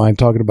you wouldn't mind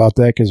talking about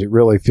that, because it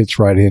really fits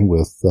right in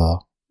with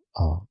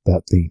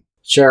that theme.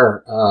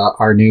 Sure.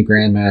 Our new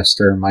Grand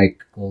Master,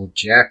 Michael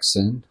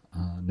Jackson,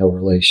 no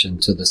relation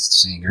to the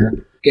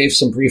singer, gave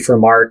some brief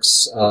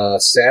remarks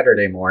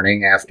Saturday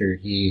morning after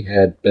he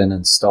had been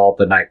installed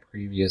the night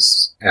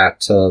previous at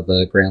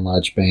the Grand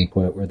Lodge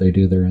banquet where they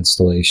do their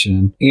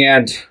installation.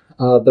 And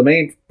the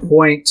main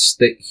point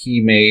that he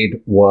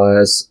made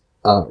was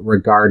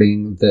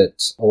regarding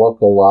that a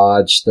local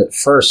lodge, that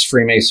first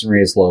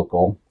Freemasonry is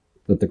local,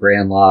 that the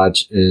Grand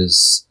Lodge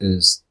is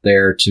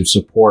there to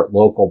support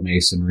local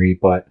Masonry,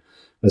 but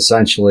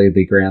essentially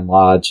the Grand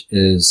Lodge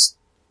is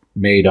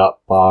made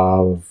up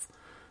of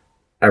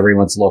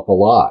everyone's local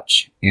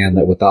lodge, and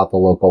that without the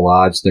local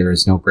lodge, there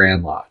is no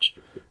Grand Lodge.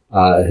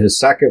 His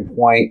second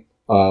point,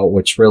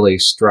 which really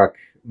struck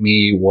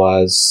me,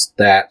 was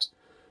that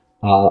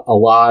a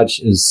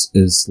lodge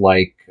is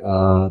like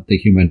the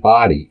human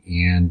body,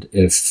 and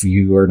if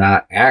you are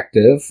not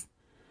active,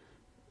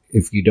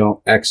 if you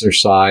don't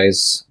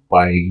exercise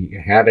by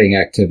having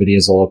activity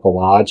as a local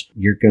lodge,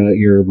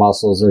 your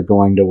muscles are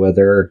going to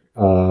wither,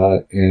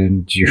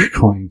 and you're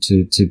going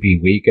to be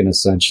weak and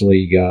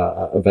essentially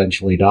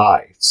eventually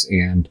die.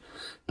 And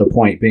the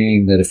point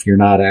being that if you're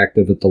not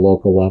active at the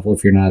local level,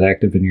 if you're not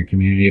active in your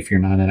community, if you're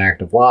not an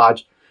active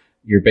lodge,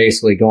 you're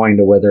basically going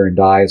to wither and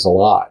die as a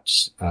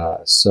lodge.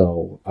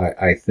 So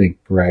I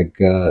think Greg,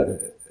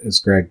 as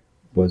Greg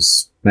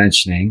was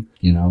mentioning,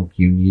 you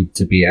need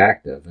to be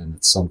active, and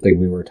it's something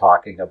we were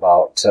talking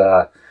about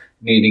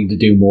needing to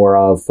do more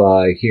of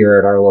here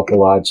at our local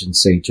lodge in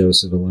St.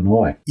 Joseph,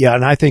 Illinois. Yeah,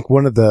 and I think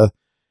one of the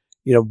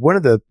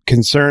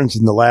concerns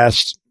in the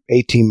last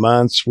 18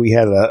 months, we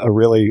had a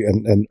really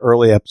an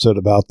early episode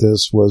about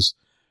this, was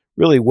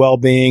really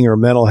well-being or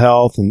mental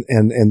health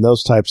and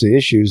those types of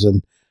issues.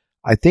 And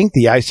I think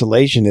the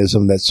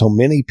isolationism that so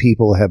many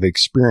people have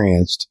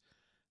experienced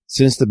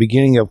since the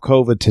beginning of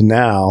COVID to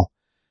now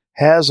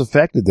has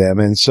affected them.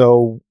 And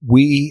so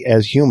we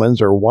as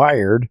humans are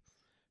wired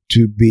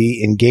to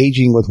be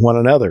engaging with one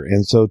another.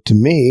 And so to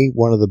me,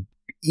 one of the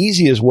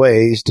easiest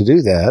ways to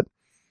do that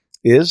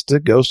is to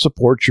go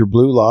support your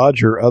Blue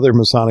Lodge or other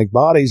Masonic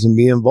bodies and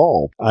be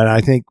involved. And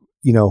I think,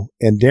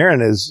 and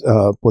Darin is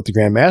what the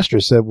Grand Master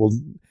said, well,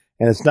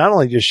 and it's not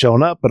only just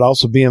showing up, but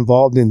also be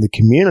involved in the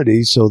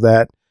community so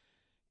that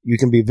you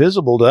can be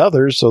visible to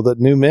others so that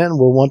new men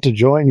will want to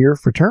join your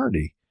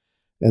fraternity.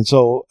 And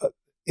so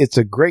it's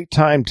a great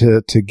time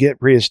to get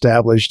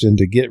reestablished and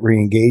to get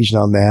reengaged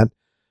on that.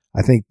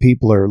 I think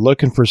people are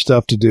looking for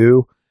stuff to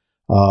do.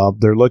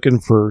 They're looking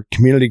for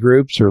community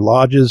groups or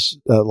lodges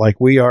like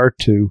we are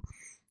to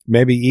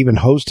maybe even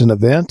host an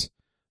event.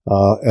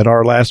 At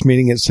our last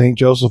meeting at St.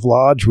 Joseph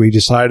Lodge, we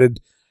decided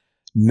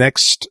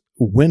next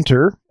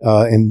winter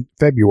in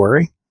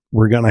February,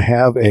 we're going to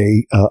have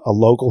a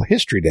local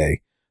history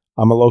day.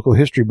 I'm a local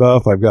history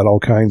buff. I've got all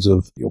kinds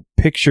of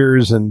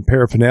pictures and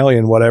paraphernalia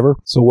and whatever.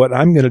 So what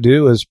I'm going to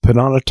do is put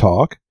on a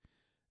talk,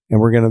 and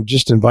we're going to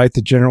just invite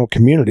the general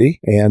community.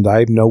 And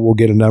I know we'll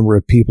get a number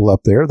of people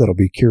up there that'll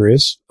be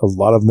curious. A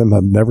lot of them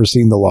have never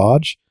seen the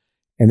lodge.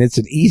 And it's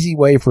an easy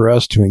way for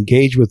us to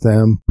engage with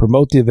them,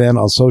 promote the event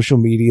on social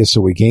media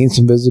so we gain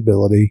some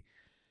visibility.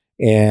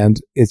 And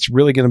it's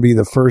really going to be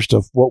the first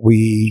of what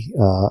we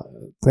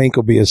think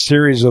will be a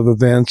series of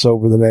events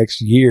over the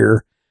next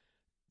year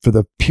for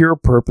the pure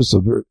purpose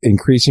of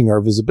increasing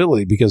our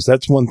visibility, because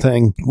that's one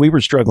thing we were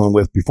struggling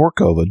with before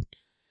COVID,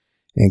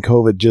 and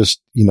COVID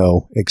just,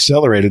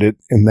 accelerated it.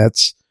 And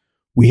that's,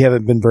 we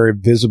haven't been very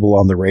visible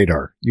on the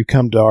radar. You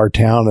come to our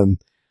town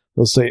and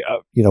they'll say,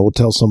 we'll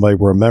tell somebody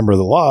we're a member of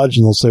the lodge,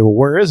 and they'll say, well,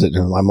 where is it?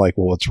 And I'm like,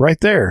 well, it's right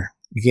there.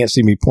 You can't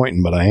see me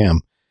pointing, but I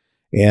am.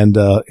 And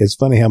it's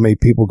funny how many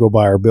people go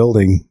by our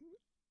building,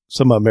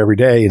 some of them every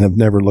day, and have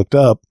never looked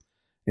up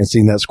and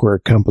seen that square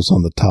compass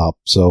on the top.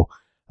 So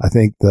I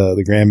think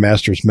the Grand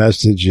Master's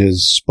message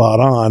is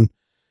spot on.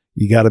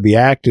 You got to be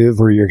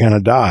active or you're going to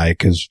die,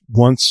 because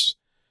once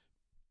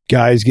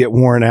guys get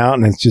worn out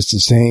and it's just the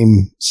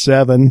same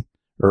 7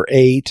 or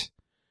 8,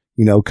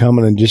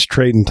 coming and just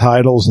trading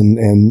titles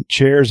and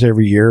chairs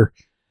every year,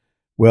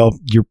 well,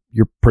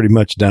 you're pretty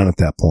much done at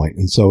that point.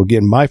 And so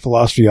again, my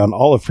philosophy on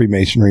all of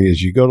Freemasonry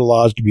is you go to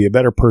lodge to be a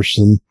better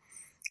person.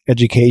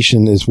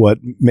 Education is what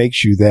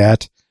makes you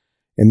that.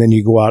 And then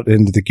you go out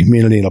into the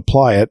community and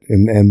apply it,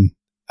 and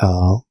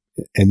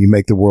you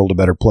make the world a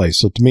better place.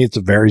 So to me, it's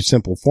a very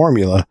simple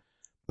formula,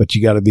 but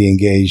you got to be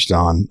engaged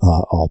on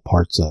all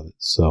parts of it.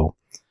 So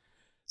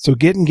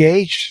get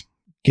engaged,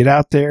 get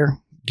out there,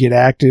 get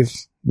active.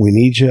 We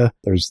need you.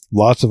 There's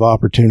lots of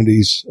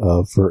opportunities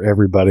for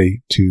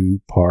everybody to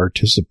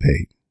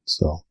participate.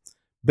 So,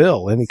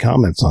 Bill, any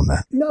comments on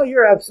that? No,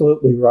 you're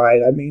absolutely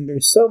right. I mean,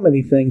 there's so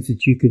many things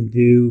that you can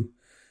do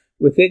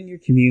within your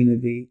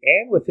community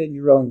and within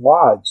your own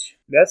lodge.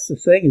 That's the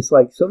thing. It's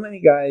like so many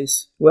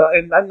guys,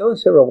 and I've known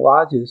several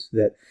lodges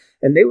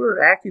and they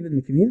were active in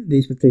the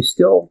communities, but they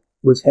still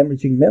was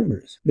hemorrhaging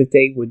members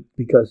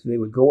because they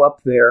would go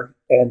up there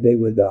and they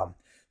would,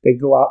 they'd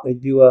go out,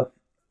 they'd do a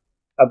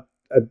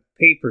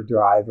paper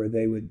drive, or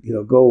they would,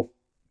 go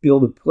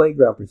build a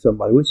playground for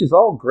somebody, which is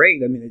all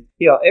great. I mean,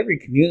 every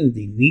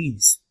community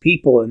needs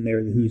people in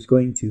there who's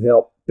going to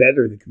help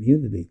better the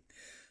community,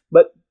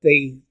 but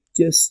they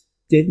just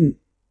didn't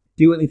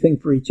do anything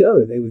for each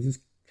other. They were just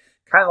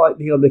kind of like,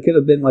 they could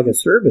have been like a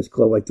service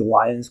club, like the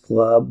Lions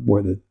Club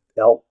or the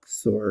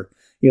Elks, or,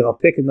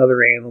 pick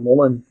another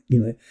animal. And,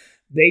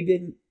 they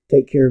didn't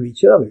take care of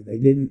each other.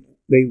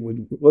 They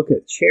would look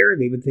at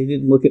charity, but they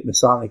didn't look at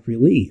Masonic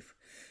relief,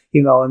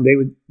 and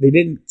they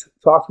didn't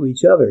talk to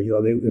each other.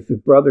 If a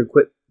brother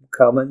quit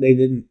coming, they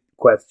didn't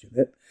question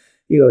it.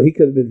 He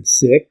could have been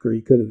sick, or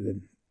he could have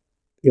been,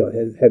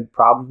 had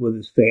problems with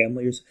his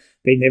family, or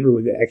they never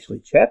would actually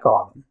check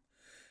on him.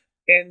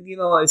 And,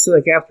 it's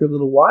like after a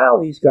little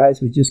while, these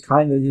guys would just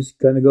kind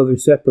of go their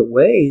separate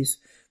ways,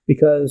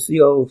 because,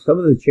 some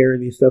of the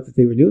charity stuff that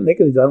they were doing, they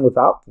could have done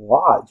without the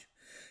lodge.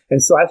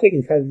 And so I think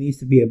it kind of needs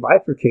to be a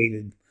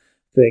bifurcated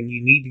thing.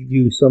 You need to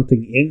do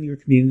something in your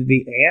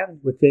community and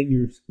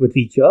with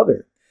each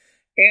other.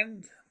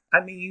 And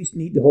I mean, you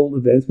need to hold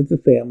events with the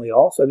family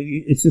also. I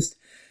mean, it's just,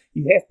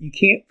 you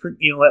can't,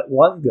 let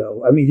one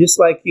go. I mean, just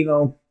like,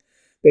 like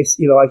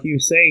you were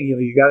saying,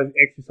 you got to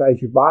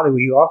exercise your body. Well,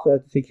 you also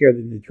have to take care of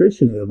the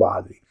nutrition of the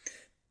body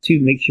to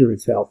make sure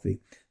it's healthy.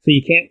 So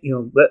you can't,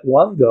 let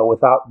one go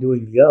without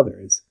doing the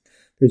other.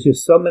 There's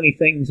just so many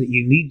things that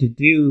you need to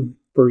do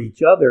for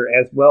each other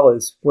as well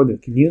as for the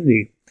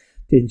community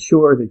to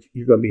ensure that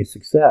you're going to be a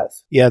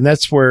success. Yeah, and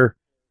that's where,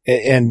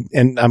 and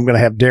I'm going to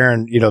have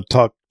Darin,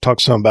 talk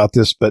some about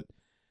this, but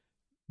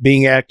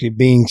being active,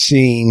 being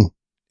seen,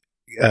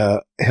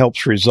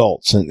 helps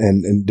results.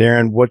 And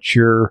Darin, what's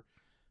your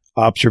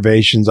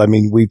observations? I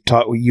mean,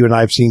 you and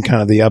I have seen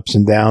kind of the ups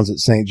and downs at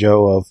St.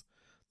 Joe of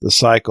the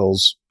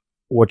cycles.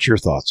 What's your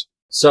thoughts?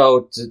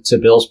 So to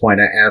Bill's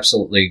point, I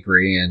absolutely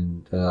agree.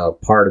 And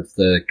part of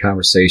the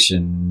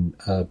conversation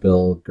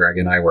Bill, Greg,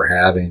 and I were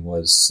having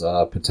was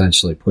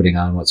potentially putting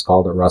on what's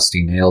called a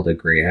rusty nail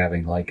degree,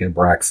 having like a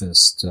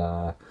breakfast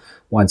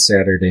one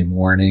Saturday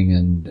morning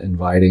and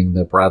inviting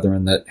the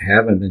brethren that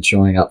haven't been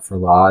showing up for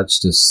Lodge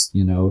to,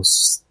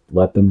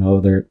 let them know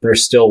they're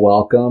still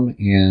welcome,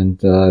 and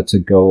to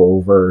go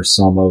over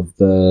some of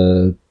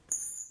the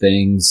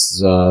things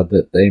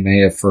that they may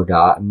have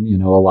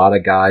forgotten. A lot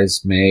of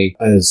guys may,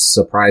 as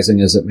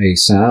surprising as it may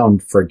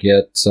sound,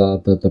 forget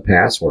the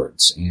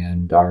passwords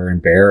and are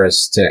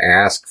embarrassed to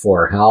ask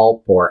for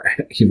help, or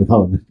even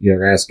though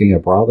you're asking a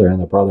brother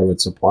and the brother would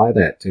supply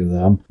that to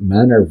them.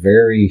 Men are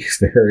very,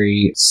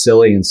 very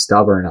silly and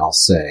stubborn, I'll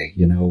say.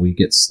 We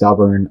get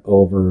stubborn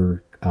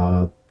over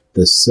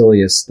the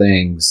silliest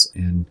things,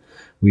 and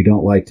we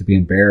don't like to be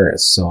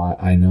embarrassed. So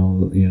I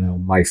know,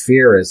 my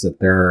fear is that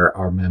there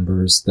are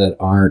members that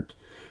aren't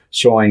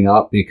showing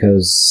up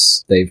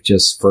because they've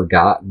just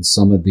forgotten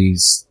some of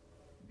these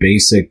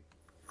basic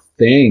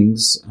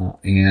things.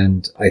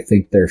 And I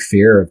think their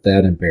fear of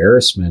that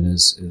embarrassment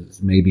is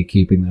maybe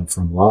keeping them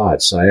from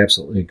Lodge. So I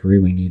absolutely agree.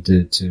 We need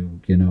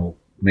to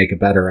make a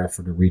better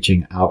effort of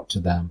reaching out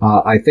to them.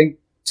 I think,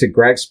 to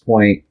Greg's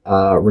point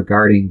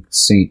regarding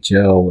St.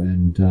 Joe,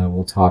 and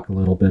we'll talk a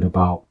little bit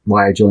about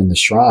why I joined the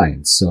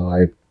Shrine. So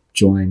I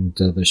joined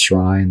the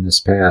Shrine this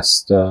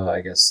past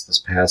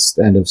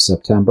end of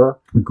September.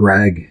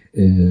 Greg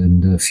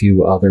and a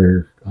few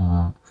other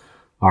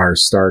are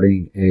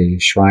starting a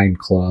Shrine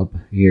Club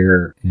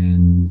here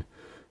in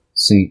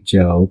St.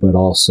 Joe, but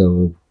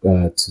also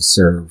to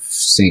serve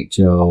St.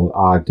 Joe,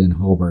 Ogden,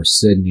 Homer,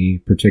 Sydney,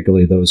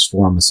 particularly those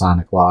 4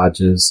 Masonic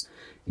lodges.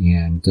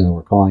 And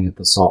we're calling it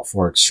the Salt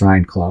Fork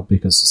Shrine Club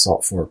because the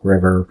Salt Fork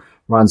River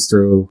runs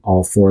through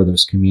all 4 of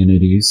those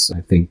communities.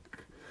 I think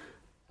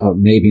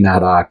maybe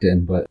not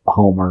Ogden, but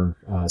Homer,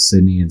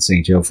 Sydney, and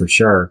St. Joe for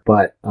sure.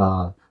 But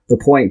the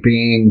point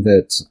being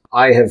that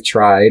I have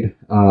tried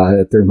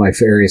through my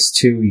various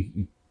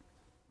 2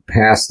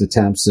 past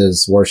attempts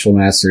as Worship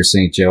Master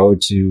St. Joe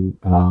to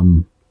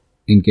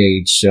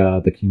engage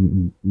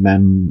the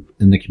men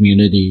in the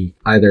community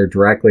either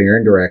directly or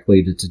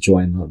indirectly to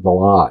join the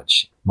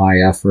lodge. My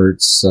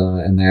efforts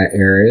in that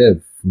area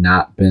have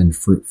not been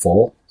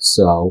fruitful.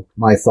 So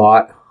my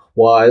thought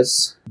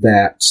was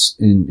that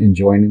in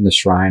joining the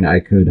Shrine, I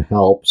could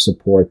help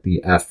support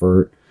the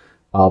effort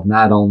of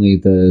not only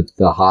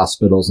the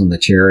hospitals and the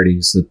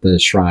charities that the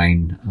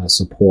Shrine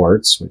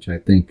supports, which I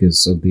think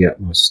is of the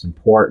utmost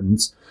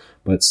importance,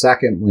 but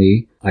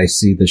secondly, I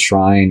see the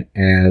Shrine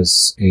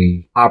as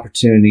a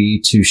opportunity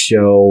to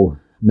show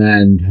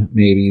men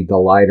maybe the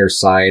lighter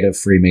side of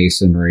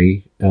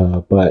Freemasonry,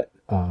 but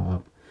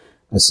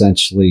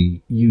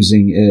essentially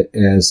using it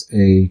as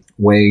a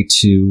way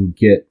to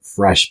get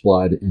fresh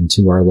blood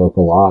into our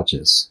local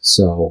lodges.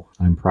 So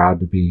I'm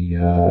proud to be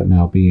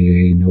now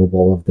be a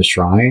noble of the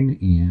Shrine,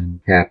 and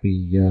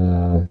happy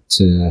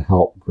to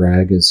help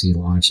Greg as he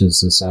launches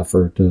this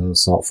effort to the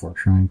Salt Fork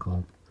Shrine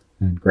Club.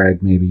 And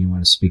Greg, maybe you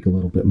want to speak a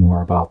little bit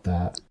more about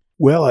that.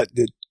 Well,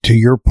 to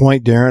your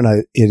point, Darin,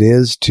 it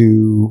is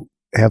to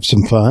have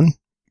some fun.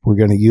 We're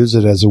going to use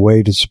it as a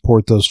way to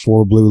support those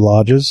 4 blue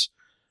lodges.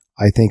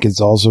 I think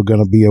it's also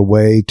going to be a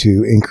way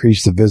to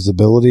increase the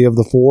visibility of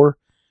the 4.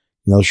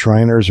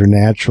 Shriners are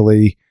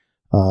naturally,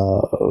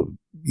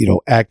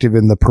 active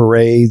in the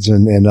parades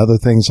and other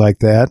things like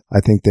that. I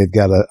think they've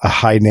got a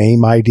high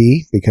name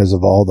ID because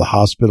of all the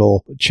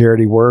hospital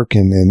charity work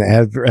and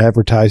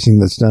advertising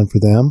that's done for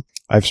them.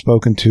 I've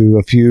spoken to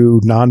a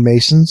few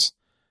non-Masons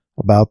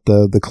about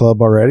the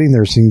club already, and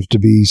there seems to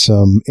be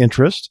some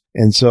interest.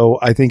 And so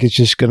I think it's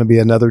just going to be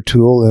another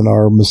tool in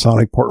our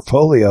Masonic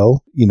portfolio,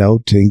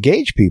 to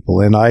engage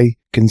people. And I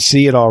can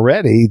see it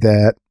already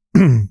that,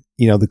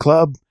 the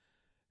club,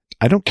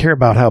 I don't care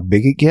about how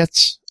big it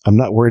gets. I'm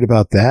not worried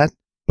about that.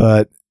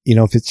 But,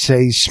 if it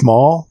stays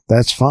small,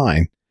 that's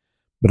fine.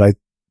 But I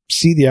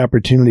see the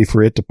opportunity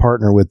for it to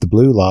partner with the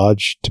Blue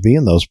Lodge to be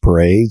in those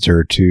parades,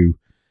 or to,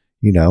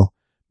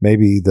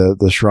 maybe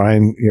the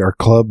Shrine, our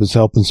club is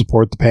helping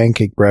support the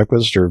pancake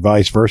breakfast, or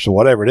vice versa,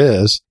 whatever it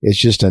is. It's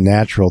just a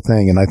natural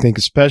thing. And I think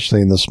especially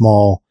in the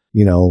small,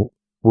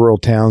 rural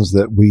towns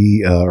that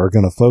we are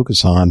going to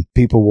focus on,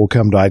 people will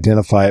come to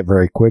identify it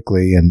very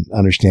quickly and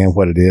understand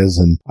what it is.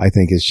 And I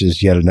think it's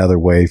just yet another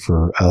way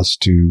for us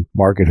to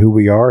market who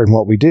we are and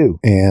what we do.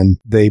 And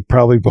they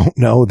probably won't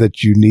know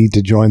that you need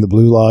to join the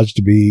Blue Lodge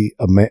to be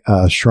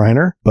a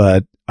Shriner,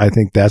 but I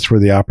think that's where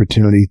the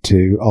opportunity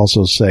to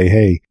also say,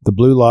 hey, the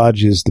Blue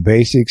Lodge is the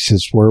basics.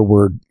 It's where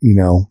we're,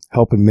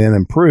 helping men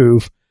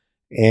improve.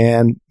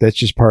 And that's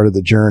just part of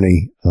the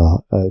journey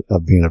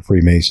of being a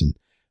Freemason.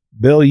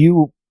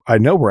 Bill, I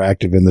know were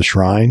active in the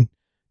shrine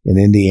in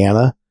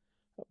Indiana.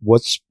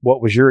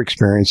 What was your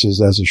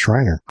experiences as a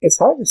Shriner? It's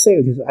hard to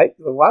say because I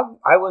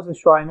was a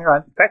Shriner.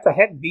 In fact, I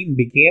hadn't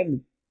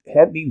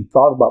even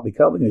thought about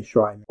becoming a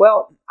Shriner.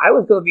 Well, I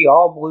was going to be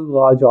all Blue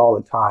Lodge all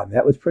the time.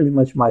 That was pretty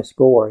much my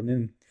score. And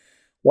then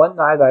one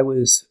night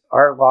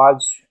our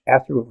lodge,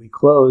 after we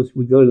closed,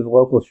 we'd go to the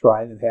local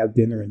shrine and have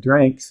dinner and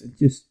drinks and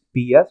just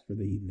BS for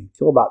the evening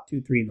till about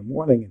 2, 3 in the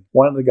morning. And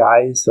one of the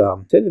guys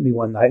said to me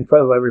one night in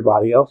front of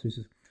everybody else, he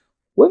says,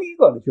 "When are you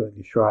going to join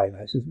the shrine?"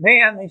 I says,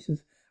 "Man," he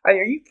says, "are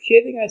you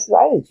kidding?" I said,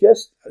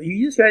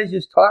 "You guys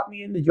just taught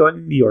me into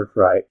joining the York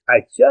Rite.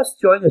 I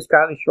just joined the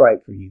Scottish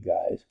Rite for you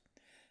guys."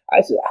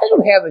 I said, "I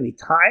don't have any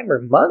time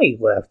or money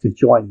left to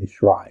join the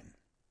shrine."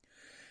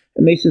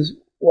 And they says,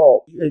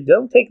 "Well, it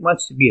don't take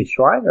much to be a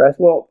Shriner." I said,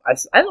 "Well,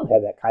 I don't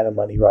have that kind of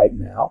money right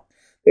now."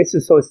 They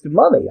said, "So it's the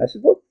money." I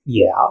said, "Well,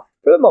 yeah,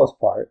 for the most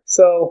part."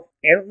 So,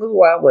 and a little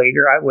while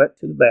later, I went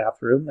to the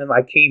bathroom and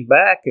I came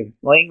back and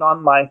laying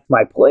on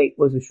my plate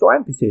was a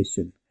shrine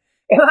petition.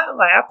 And I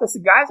laughed. I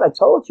said, "Guys, I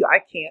told you I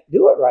can't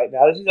do it right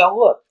now." They said, "Now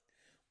look,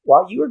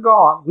 while you were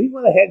gone, we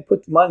went ahead and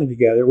put the money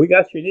together. We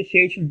got your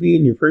initiation fee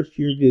and your first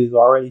year dues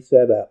already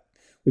set up.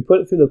 We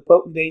put it through the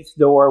potentate's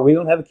door. We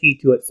don't have a key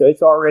to it, so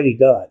it's already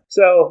done.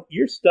 So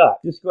you're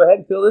stuck. Just go ahead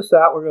and fill this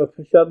out. We're going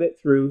to shove it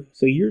through.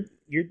 So you're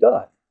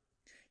done.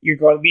 You're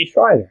going to be a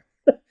Shriner."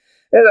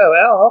 And I,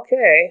 well,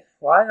 okay,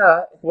 why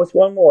not? What's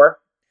one more?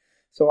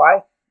 So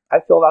I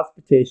filled out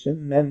the petition,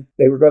 and then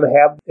they were going to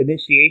have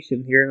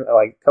initiation here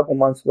like a couple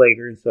months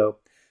later. And so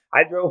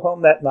I drove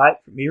home that night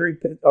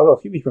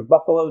from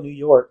Buffalo, New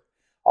York,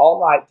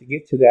 all night to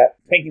get to that,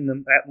 thinking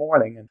them that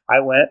morning. And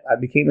I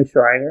became a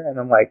Shriner, and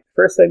I'm like,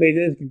 first thing they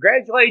did is,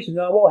 "Congratulations,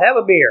 we'll have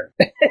a beer."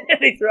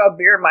 They threw a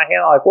beer in my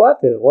hand. I'm like, what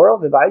the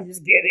world did I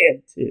just get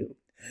into?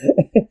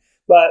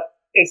 But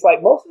it's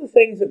like most of the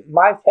things that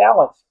my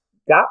talents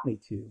got me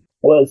to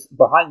was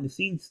behind the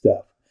scenes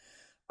stuff.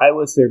 I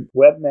was their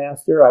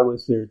webmaster. I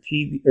was their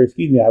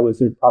I was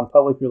their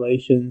public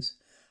relations.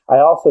 I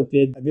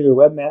did a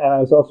webmaster, and I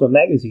was also a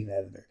magazine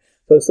editor.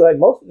 So it's like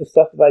most of the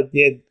stuff that I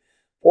did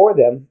for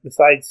them,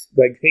 besides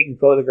like taking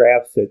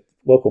photographs at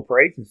local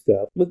parades and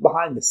stuff, was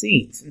behind the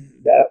scenes.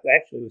 That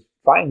actually was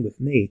fine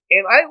with me.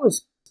 And I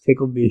was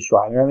tickled to be a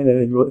Shriner. I mean, I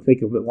didn't really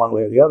think of it one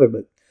way or the other,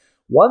 but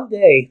one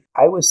day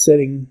I was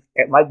sitting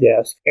at my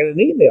desk and an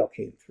email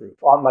came through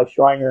on my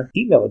Shriner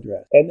email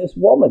address. And this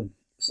woman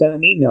sent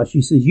an email.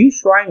 She says, "You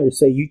Shriners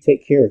say you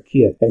take care of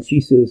kids." And she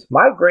says,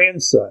 "My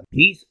grandson,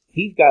 he's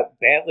got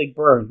badly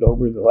burned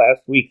over the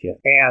last weekend.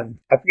 And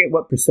I forget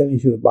what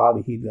percentage of the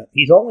body he done.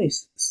 He's only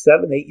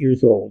 7, 8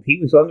 years old. He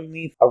was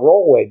underneath a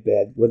rollaway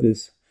bed with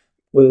his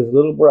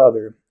little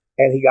brother,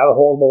 and he got a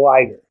hold of a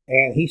lighter.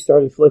 And he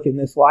started flicking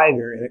this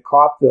lighter, and it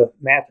caught the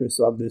mattress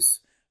of this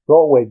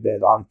rollaway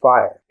bed on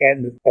fire.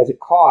 And as it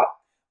caught,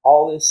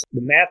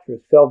 the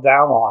mattress fell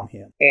down on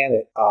him, and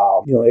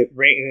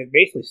it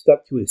basically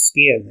stuck to his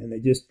skin, and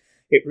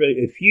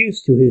it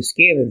fused to his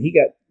skin, and he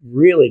got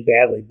really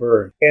badly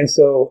burned. And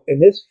so in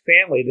this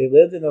family, they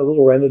lived in a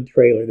little rented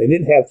trailer. They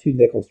didn't have 2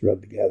 nickels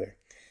rubbed together.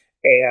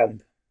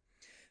 And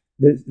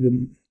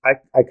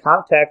I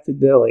contacted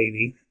the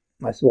lady.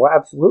 I said, "Well,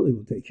 absolutely,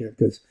 we'll take care of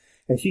this."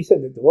 And she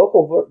said that the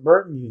local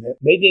burn unit,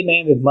 they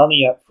demanded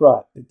money up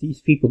front that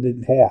these people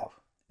didn't have.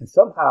 And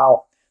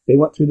somehow they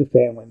went through the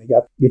family and they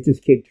got to get this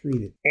kid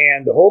treated.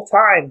 And the whole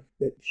time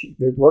that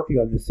they're working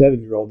on this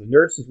 7-year-old, the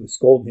nurses were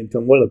scolding him,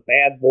 telling him what a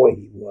bad boy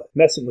he was,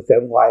 messing with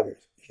them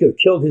lighters. He could have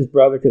killed his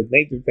brother, could have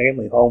made their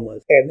family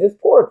homeless. And this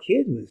poor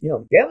kid was,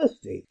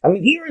 devastated. I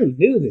mean, he already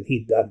knew that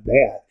he'd done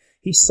bad.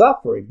 He's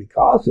suffering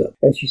because of it.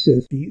 And she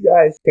says, "Do you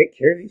guys take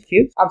care of these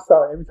kids?" I'm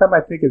sorry, every time I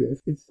think of this,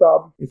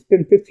 it's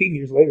been 15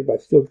 years later, but I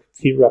still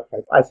tear up.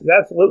 I said,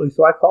 "Absolutely."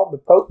 So I called the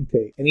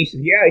potentate, and he said,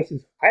 "Yeah." He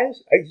says, I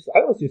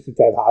was just at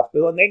that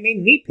hospital, and they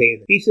made me pay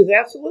them." He says,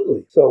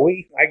 "Absolutely." So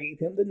I gave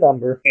him the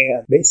number,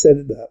 and they set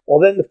it up. Well,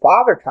 then the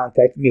father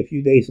contacted me a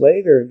few days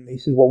later, and he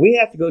says, "Well, we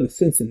have to go to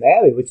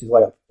Cincinnati, which is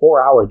like a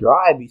 4-hour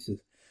drive." He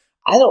says,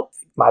 "I don't think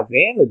my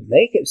van would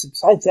make it.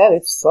 Besides that,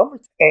 it's summer,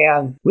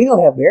 and we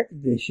don't have air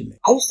conditioning.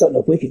 I just don't know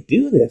if we can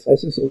do this." I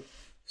said, "So,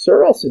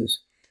 sir," I says,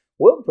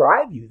 "we'll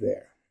drive you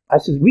there." I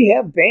says, "We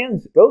have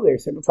vans that go there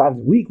several times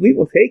a week. We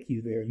will take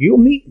you there. You'll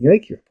make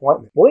your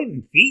appointment. We'll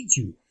even feed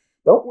you.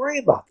 Don't worry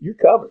about it. You're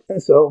covered."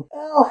 And so,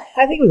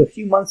 I think it was a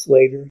few months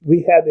later,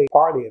 we had a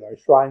party at our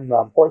shrine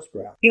horse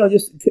ground.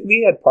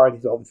 We had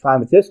parties all the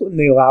time, but this one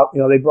they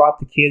brought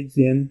the kids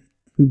in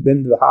who'd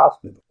been to the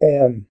hospital.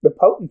 And the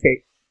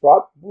potentate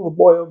brought the little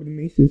boy over to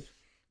me. He says,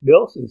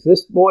 "Bill," says,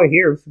 "this boy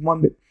here is the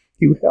one that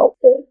you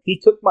helped." He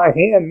took my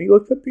hand and he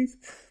looked up. He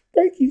said,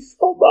 "Thank you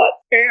so much."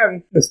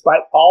 And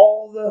despite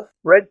all the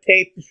red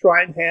tape the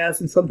shrine has,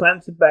 and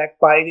sometimes the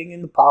backbiting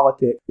and the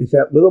politics, is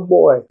that little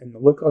boy and the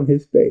look on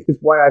his face is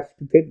why I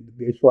continue to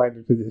be a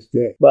Shriner to this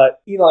day.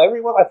 But,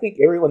 I think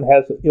everyone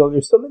has,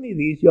 there's so many of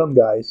these young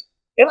guys,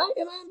 and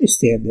I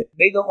understand it.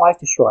 They don't like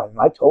the shrine, and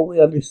I totally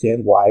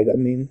understand why. I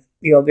mean,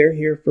 they're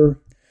here for,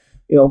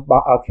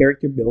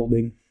 character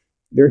building.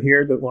 They're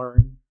here to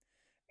learn.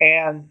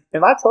 And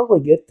I totally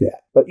get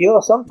that. But,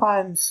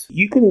 sometimes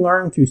you can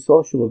learn through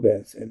social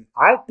events. And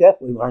I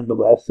definitely learned a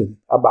lesson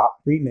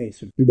about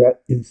Freemasonry through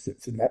that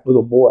instance and that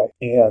little boy.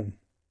 And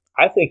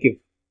I think if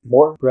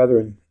more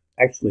brethren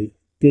actually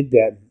did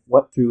that and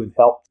went through and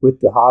helped with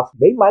the hospital,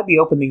 they might be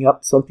opening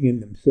up something in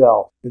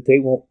themselves that they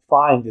won't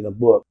find in a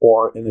book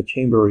or in a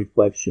chamber of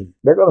reflection.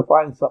 They're going to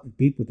find something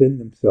deep within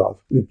themselves.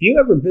 If you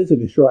ever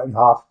visit a shrine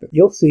hospital,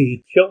 you'll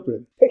see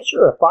children.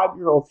 Picture a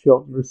 5-year-old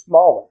children or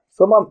smaller.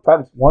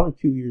 Sometimes 1 or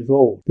 2 years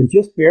old. They're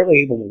just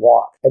barely able to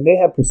walk. And they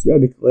have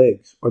prosthetic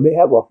legs, or they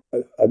have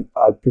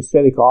a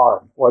prosthetic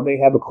arm, or they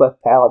have a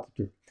cleft palate that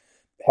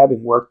they're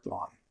having worked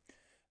on.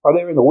 Or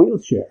they're in a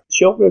wheelchair.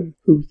 Children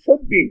who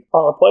should be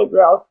on a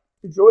playground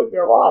enjoying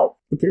their life,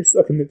 but they're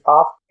stuck in the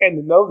top. And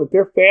to know that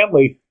their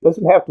family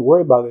doesn't have to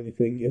worry about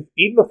anything,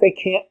 even if they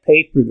can't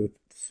pay for the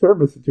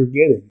service that they're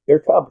getting, they're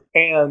covered.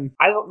 And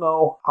I don't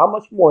know how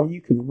much more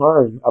you can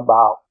learn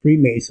about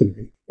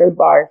Freemasonry and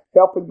by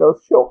helping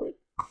those children.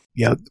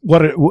 Yeah,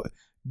 what a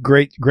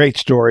great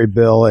story,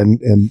 Bill,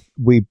 and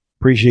we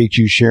appreciate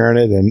you sharing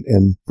it.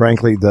 And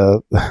frankly,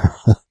 the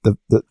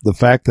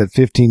fact that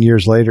 15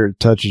 years later it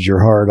touches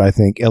your heart, I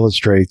think,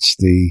 illustrates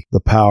the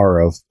power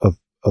of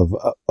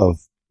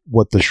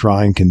what the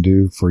shrine can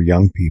do for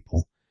young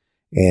people.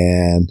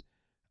 And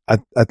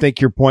I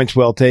think your point's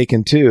well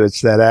taken too.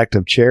 It's that act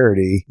of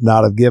charity,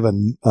 not of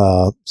giving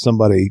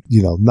somebody,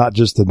 not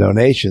just the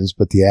donations,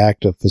 but the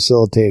act of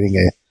facilitating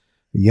a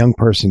young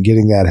person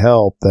getting that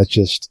help. That's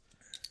just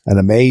an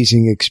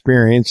amazing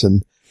experience.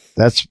 And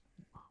that's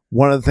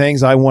one of the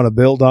things I want to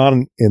build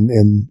on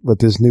in with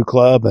this new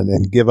club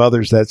and give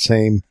others that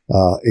same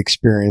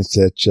experience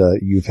that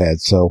you've had.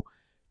 So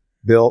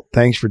Bill,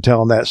 thanks for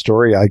telling that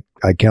story.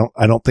 I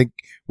don't think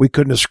we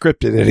couldn't have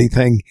scripted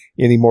anything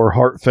any more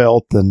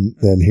heartfelt than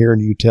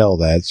hearing you tell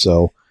that.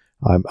 So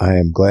I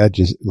am glad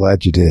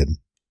you did.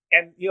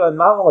 And,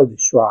 not only the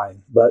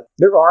shrine, but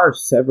there are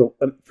several.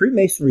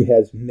 Freemasonry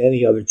has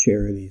many other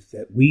charities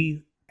that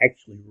we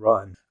actually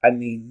run. I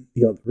mean,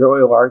 the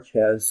Royal Arch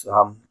has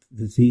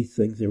disease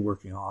things they're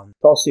working on.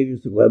 Tall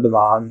Cedars of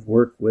Lebanon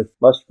work with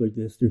muscular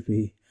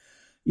dystrophy.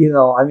 We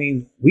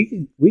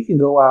can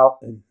go out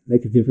and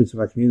make a difference in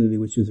our community,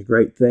 which is a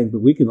great thing,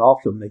 but we can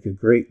also make a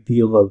great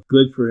deal of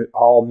good for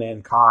all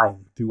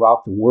mankind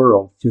throughout the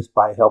world just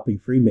by helping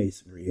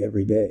Freemasonry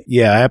every day.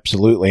 Yeah,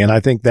 absolutely. And I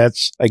think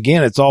that's,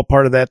 again, it's all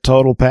part of that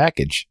total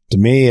package. To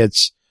me,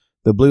 it's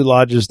the Blue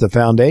Lodge is the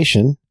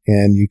foundation,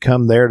 and you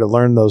come there to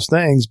learn those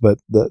things, but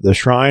the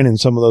shrine and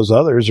some of those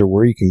others are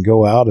where you can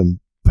go out and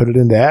put it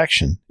into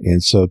action.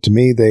 And so to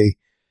me, they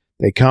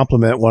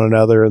complement one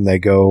another and they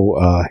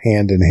go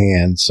hand in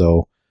hand.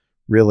 So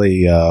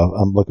really,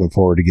 I'm looking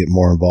forward to getting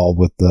more involved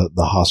with the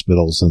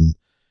hospitals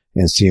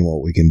and seeing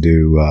what we can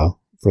do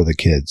for the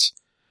kids.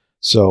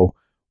 So,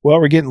 well,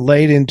 we're getting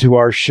late into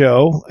our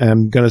show.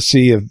 I'm going to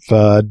see if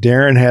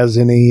Darin has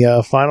any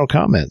final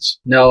comments.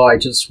 No, I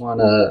just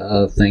want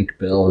to thank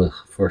Bill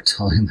for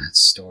telling that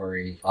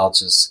story. I'll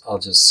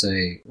just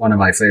say one of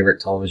my favorite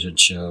television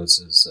shows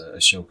is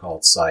a show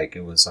called Psych.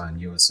 It was on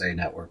USA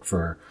Network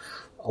for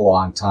a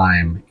long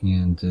time,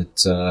 and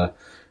it's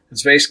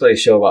basically a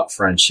show about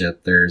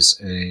friendship.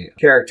 There's a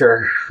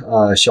character,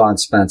 Sean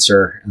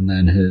Spencer, and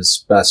then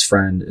his best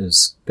friend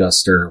is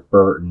Guster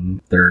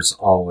Burton. There's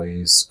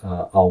always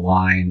a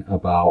line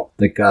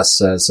that Gus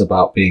says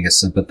about being a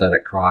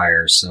sympathetic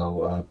crier.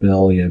 So,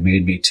 Bill, you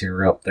made me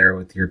tear up there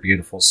with your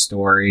beautiful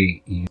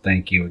story. And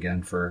thank you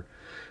again for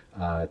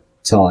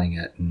telling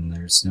it. And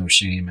there's no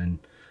shame in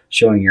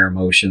showing your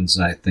emotions.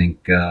 I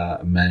think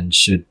men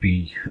should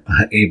be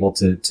able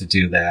to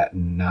do that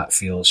and not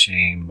feel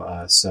shame.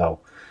 So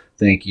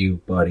thank you,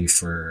 buddy,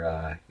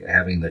 for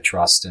having the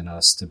trust in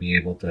us to be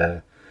able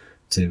to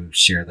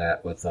share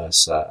that with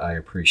us. I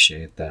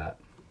appreciate that.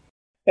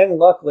 And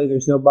luckily,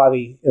 there's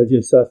nobody,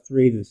 just us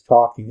three that's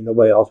talking, and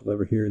nobody else will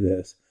ever hear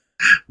this.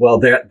 Well,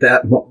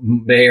 that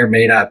may or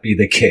may not be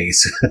the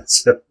case.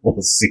 So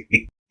we'll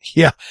see.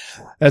 Yeah,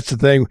 that's the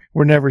thing.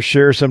 We're never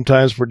sure.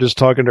 Sometimes we're just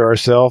talking to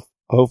ourselves.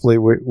 Hopefully,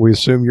 we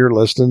assume you're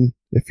listening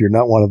if you're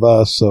not one of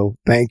us. So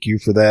thank you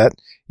for that.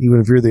 Even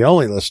if you're the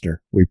only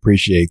listener, we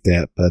appreciate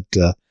that.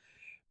 But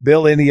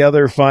Bill, any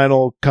other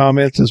final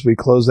comments as we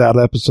close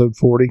out episode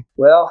 40?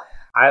 Well,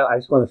 I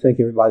just want to thank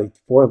everybody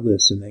for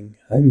listening.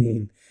 I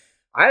mean,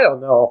 I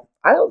don't know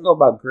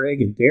about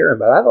Greg and Darin,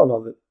 but I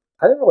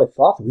never really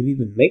thought that we'd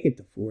even make it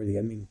to 40.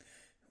 I mean,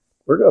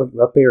 we're going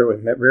up there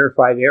with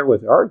rarefied air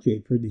with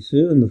RJ pretty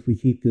soon if we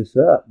keep this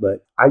up.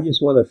 But I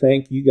just want to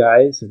thank you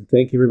guys and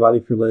thank everybody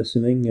for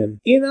listening. And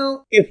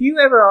if you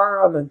ever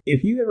are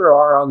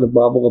on the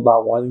bubble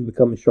about wanting to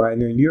become a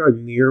Shriner and you're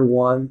near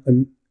one,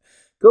 and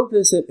go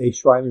visit a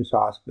Shriners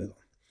Hospital.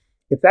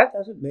 If that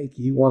doesn't make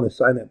you want to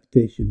sign that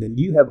petition, then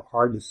you have a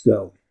heart of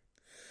stone.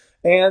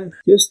 And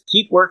just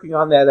keep working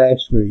on that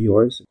Ashler of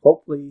yours.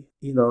 Hopefully,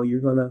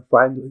 you're going to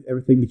find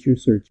everything that you're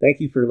searching. Thank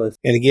you for listening.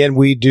 And again,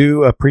 we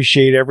do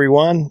appreciate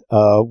everyone.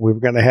 We're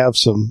going to have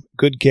some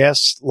good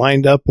guests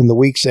lined up in the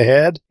weeks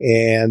ahead.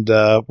 And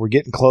we're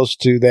getting close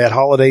to that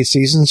holiday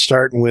season,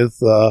 starting with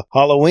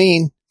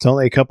Halloween. It's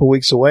only a couple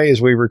weeks away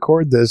as we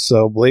record this,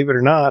 so believe it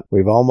or not,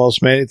 we've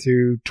almost made it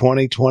through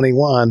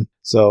 2021.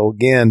 So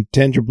again,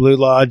 attend your Blue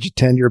Lodge,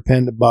 attend your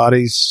appendant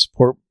bodies,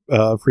 support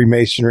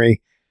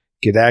Freemasonry,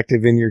 get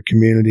active in your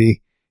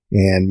community,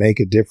 and make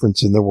a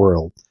difference in the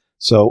world.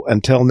 So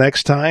until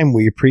next time,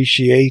 we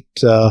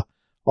appreciate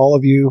all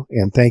of you,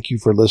 and thank you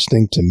for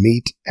listening to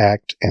Meet,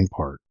 Act, and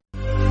Part.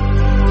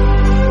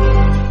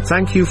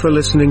 Thank you for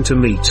listening to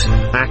Meet,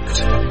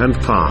 Act, and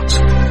Part.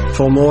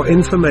 For more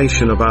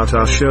information about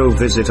our show,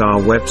 visit our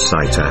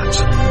website at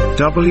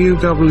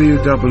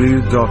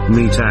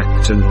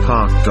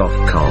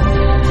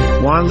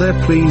www.meetactandpart.com. While there,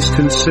 please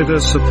consider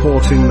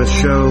supporting the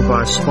show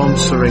by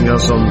sponsoring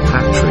us on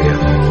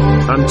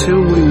Patreon.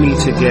 Until we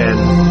meet again,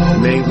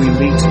 may we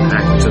meet,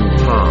 act, and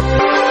part.